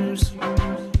shoes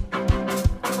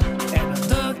and a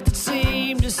look that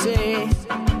seemed to say,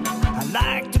 I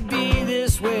like to be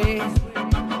this way.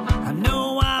 I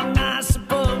know I'm not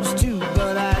supposed to,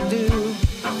 but I do.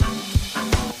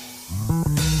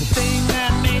 The thing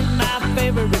that made my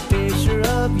favorite picture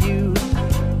of you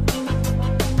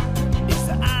is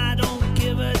that I don't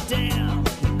give a damn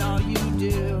in all you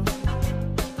do.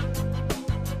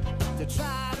 To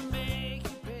try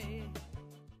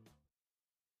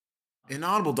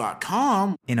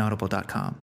Inaudible.com. Inaudible.com.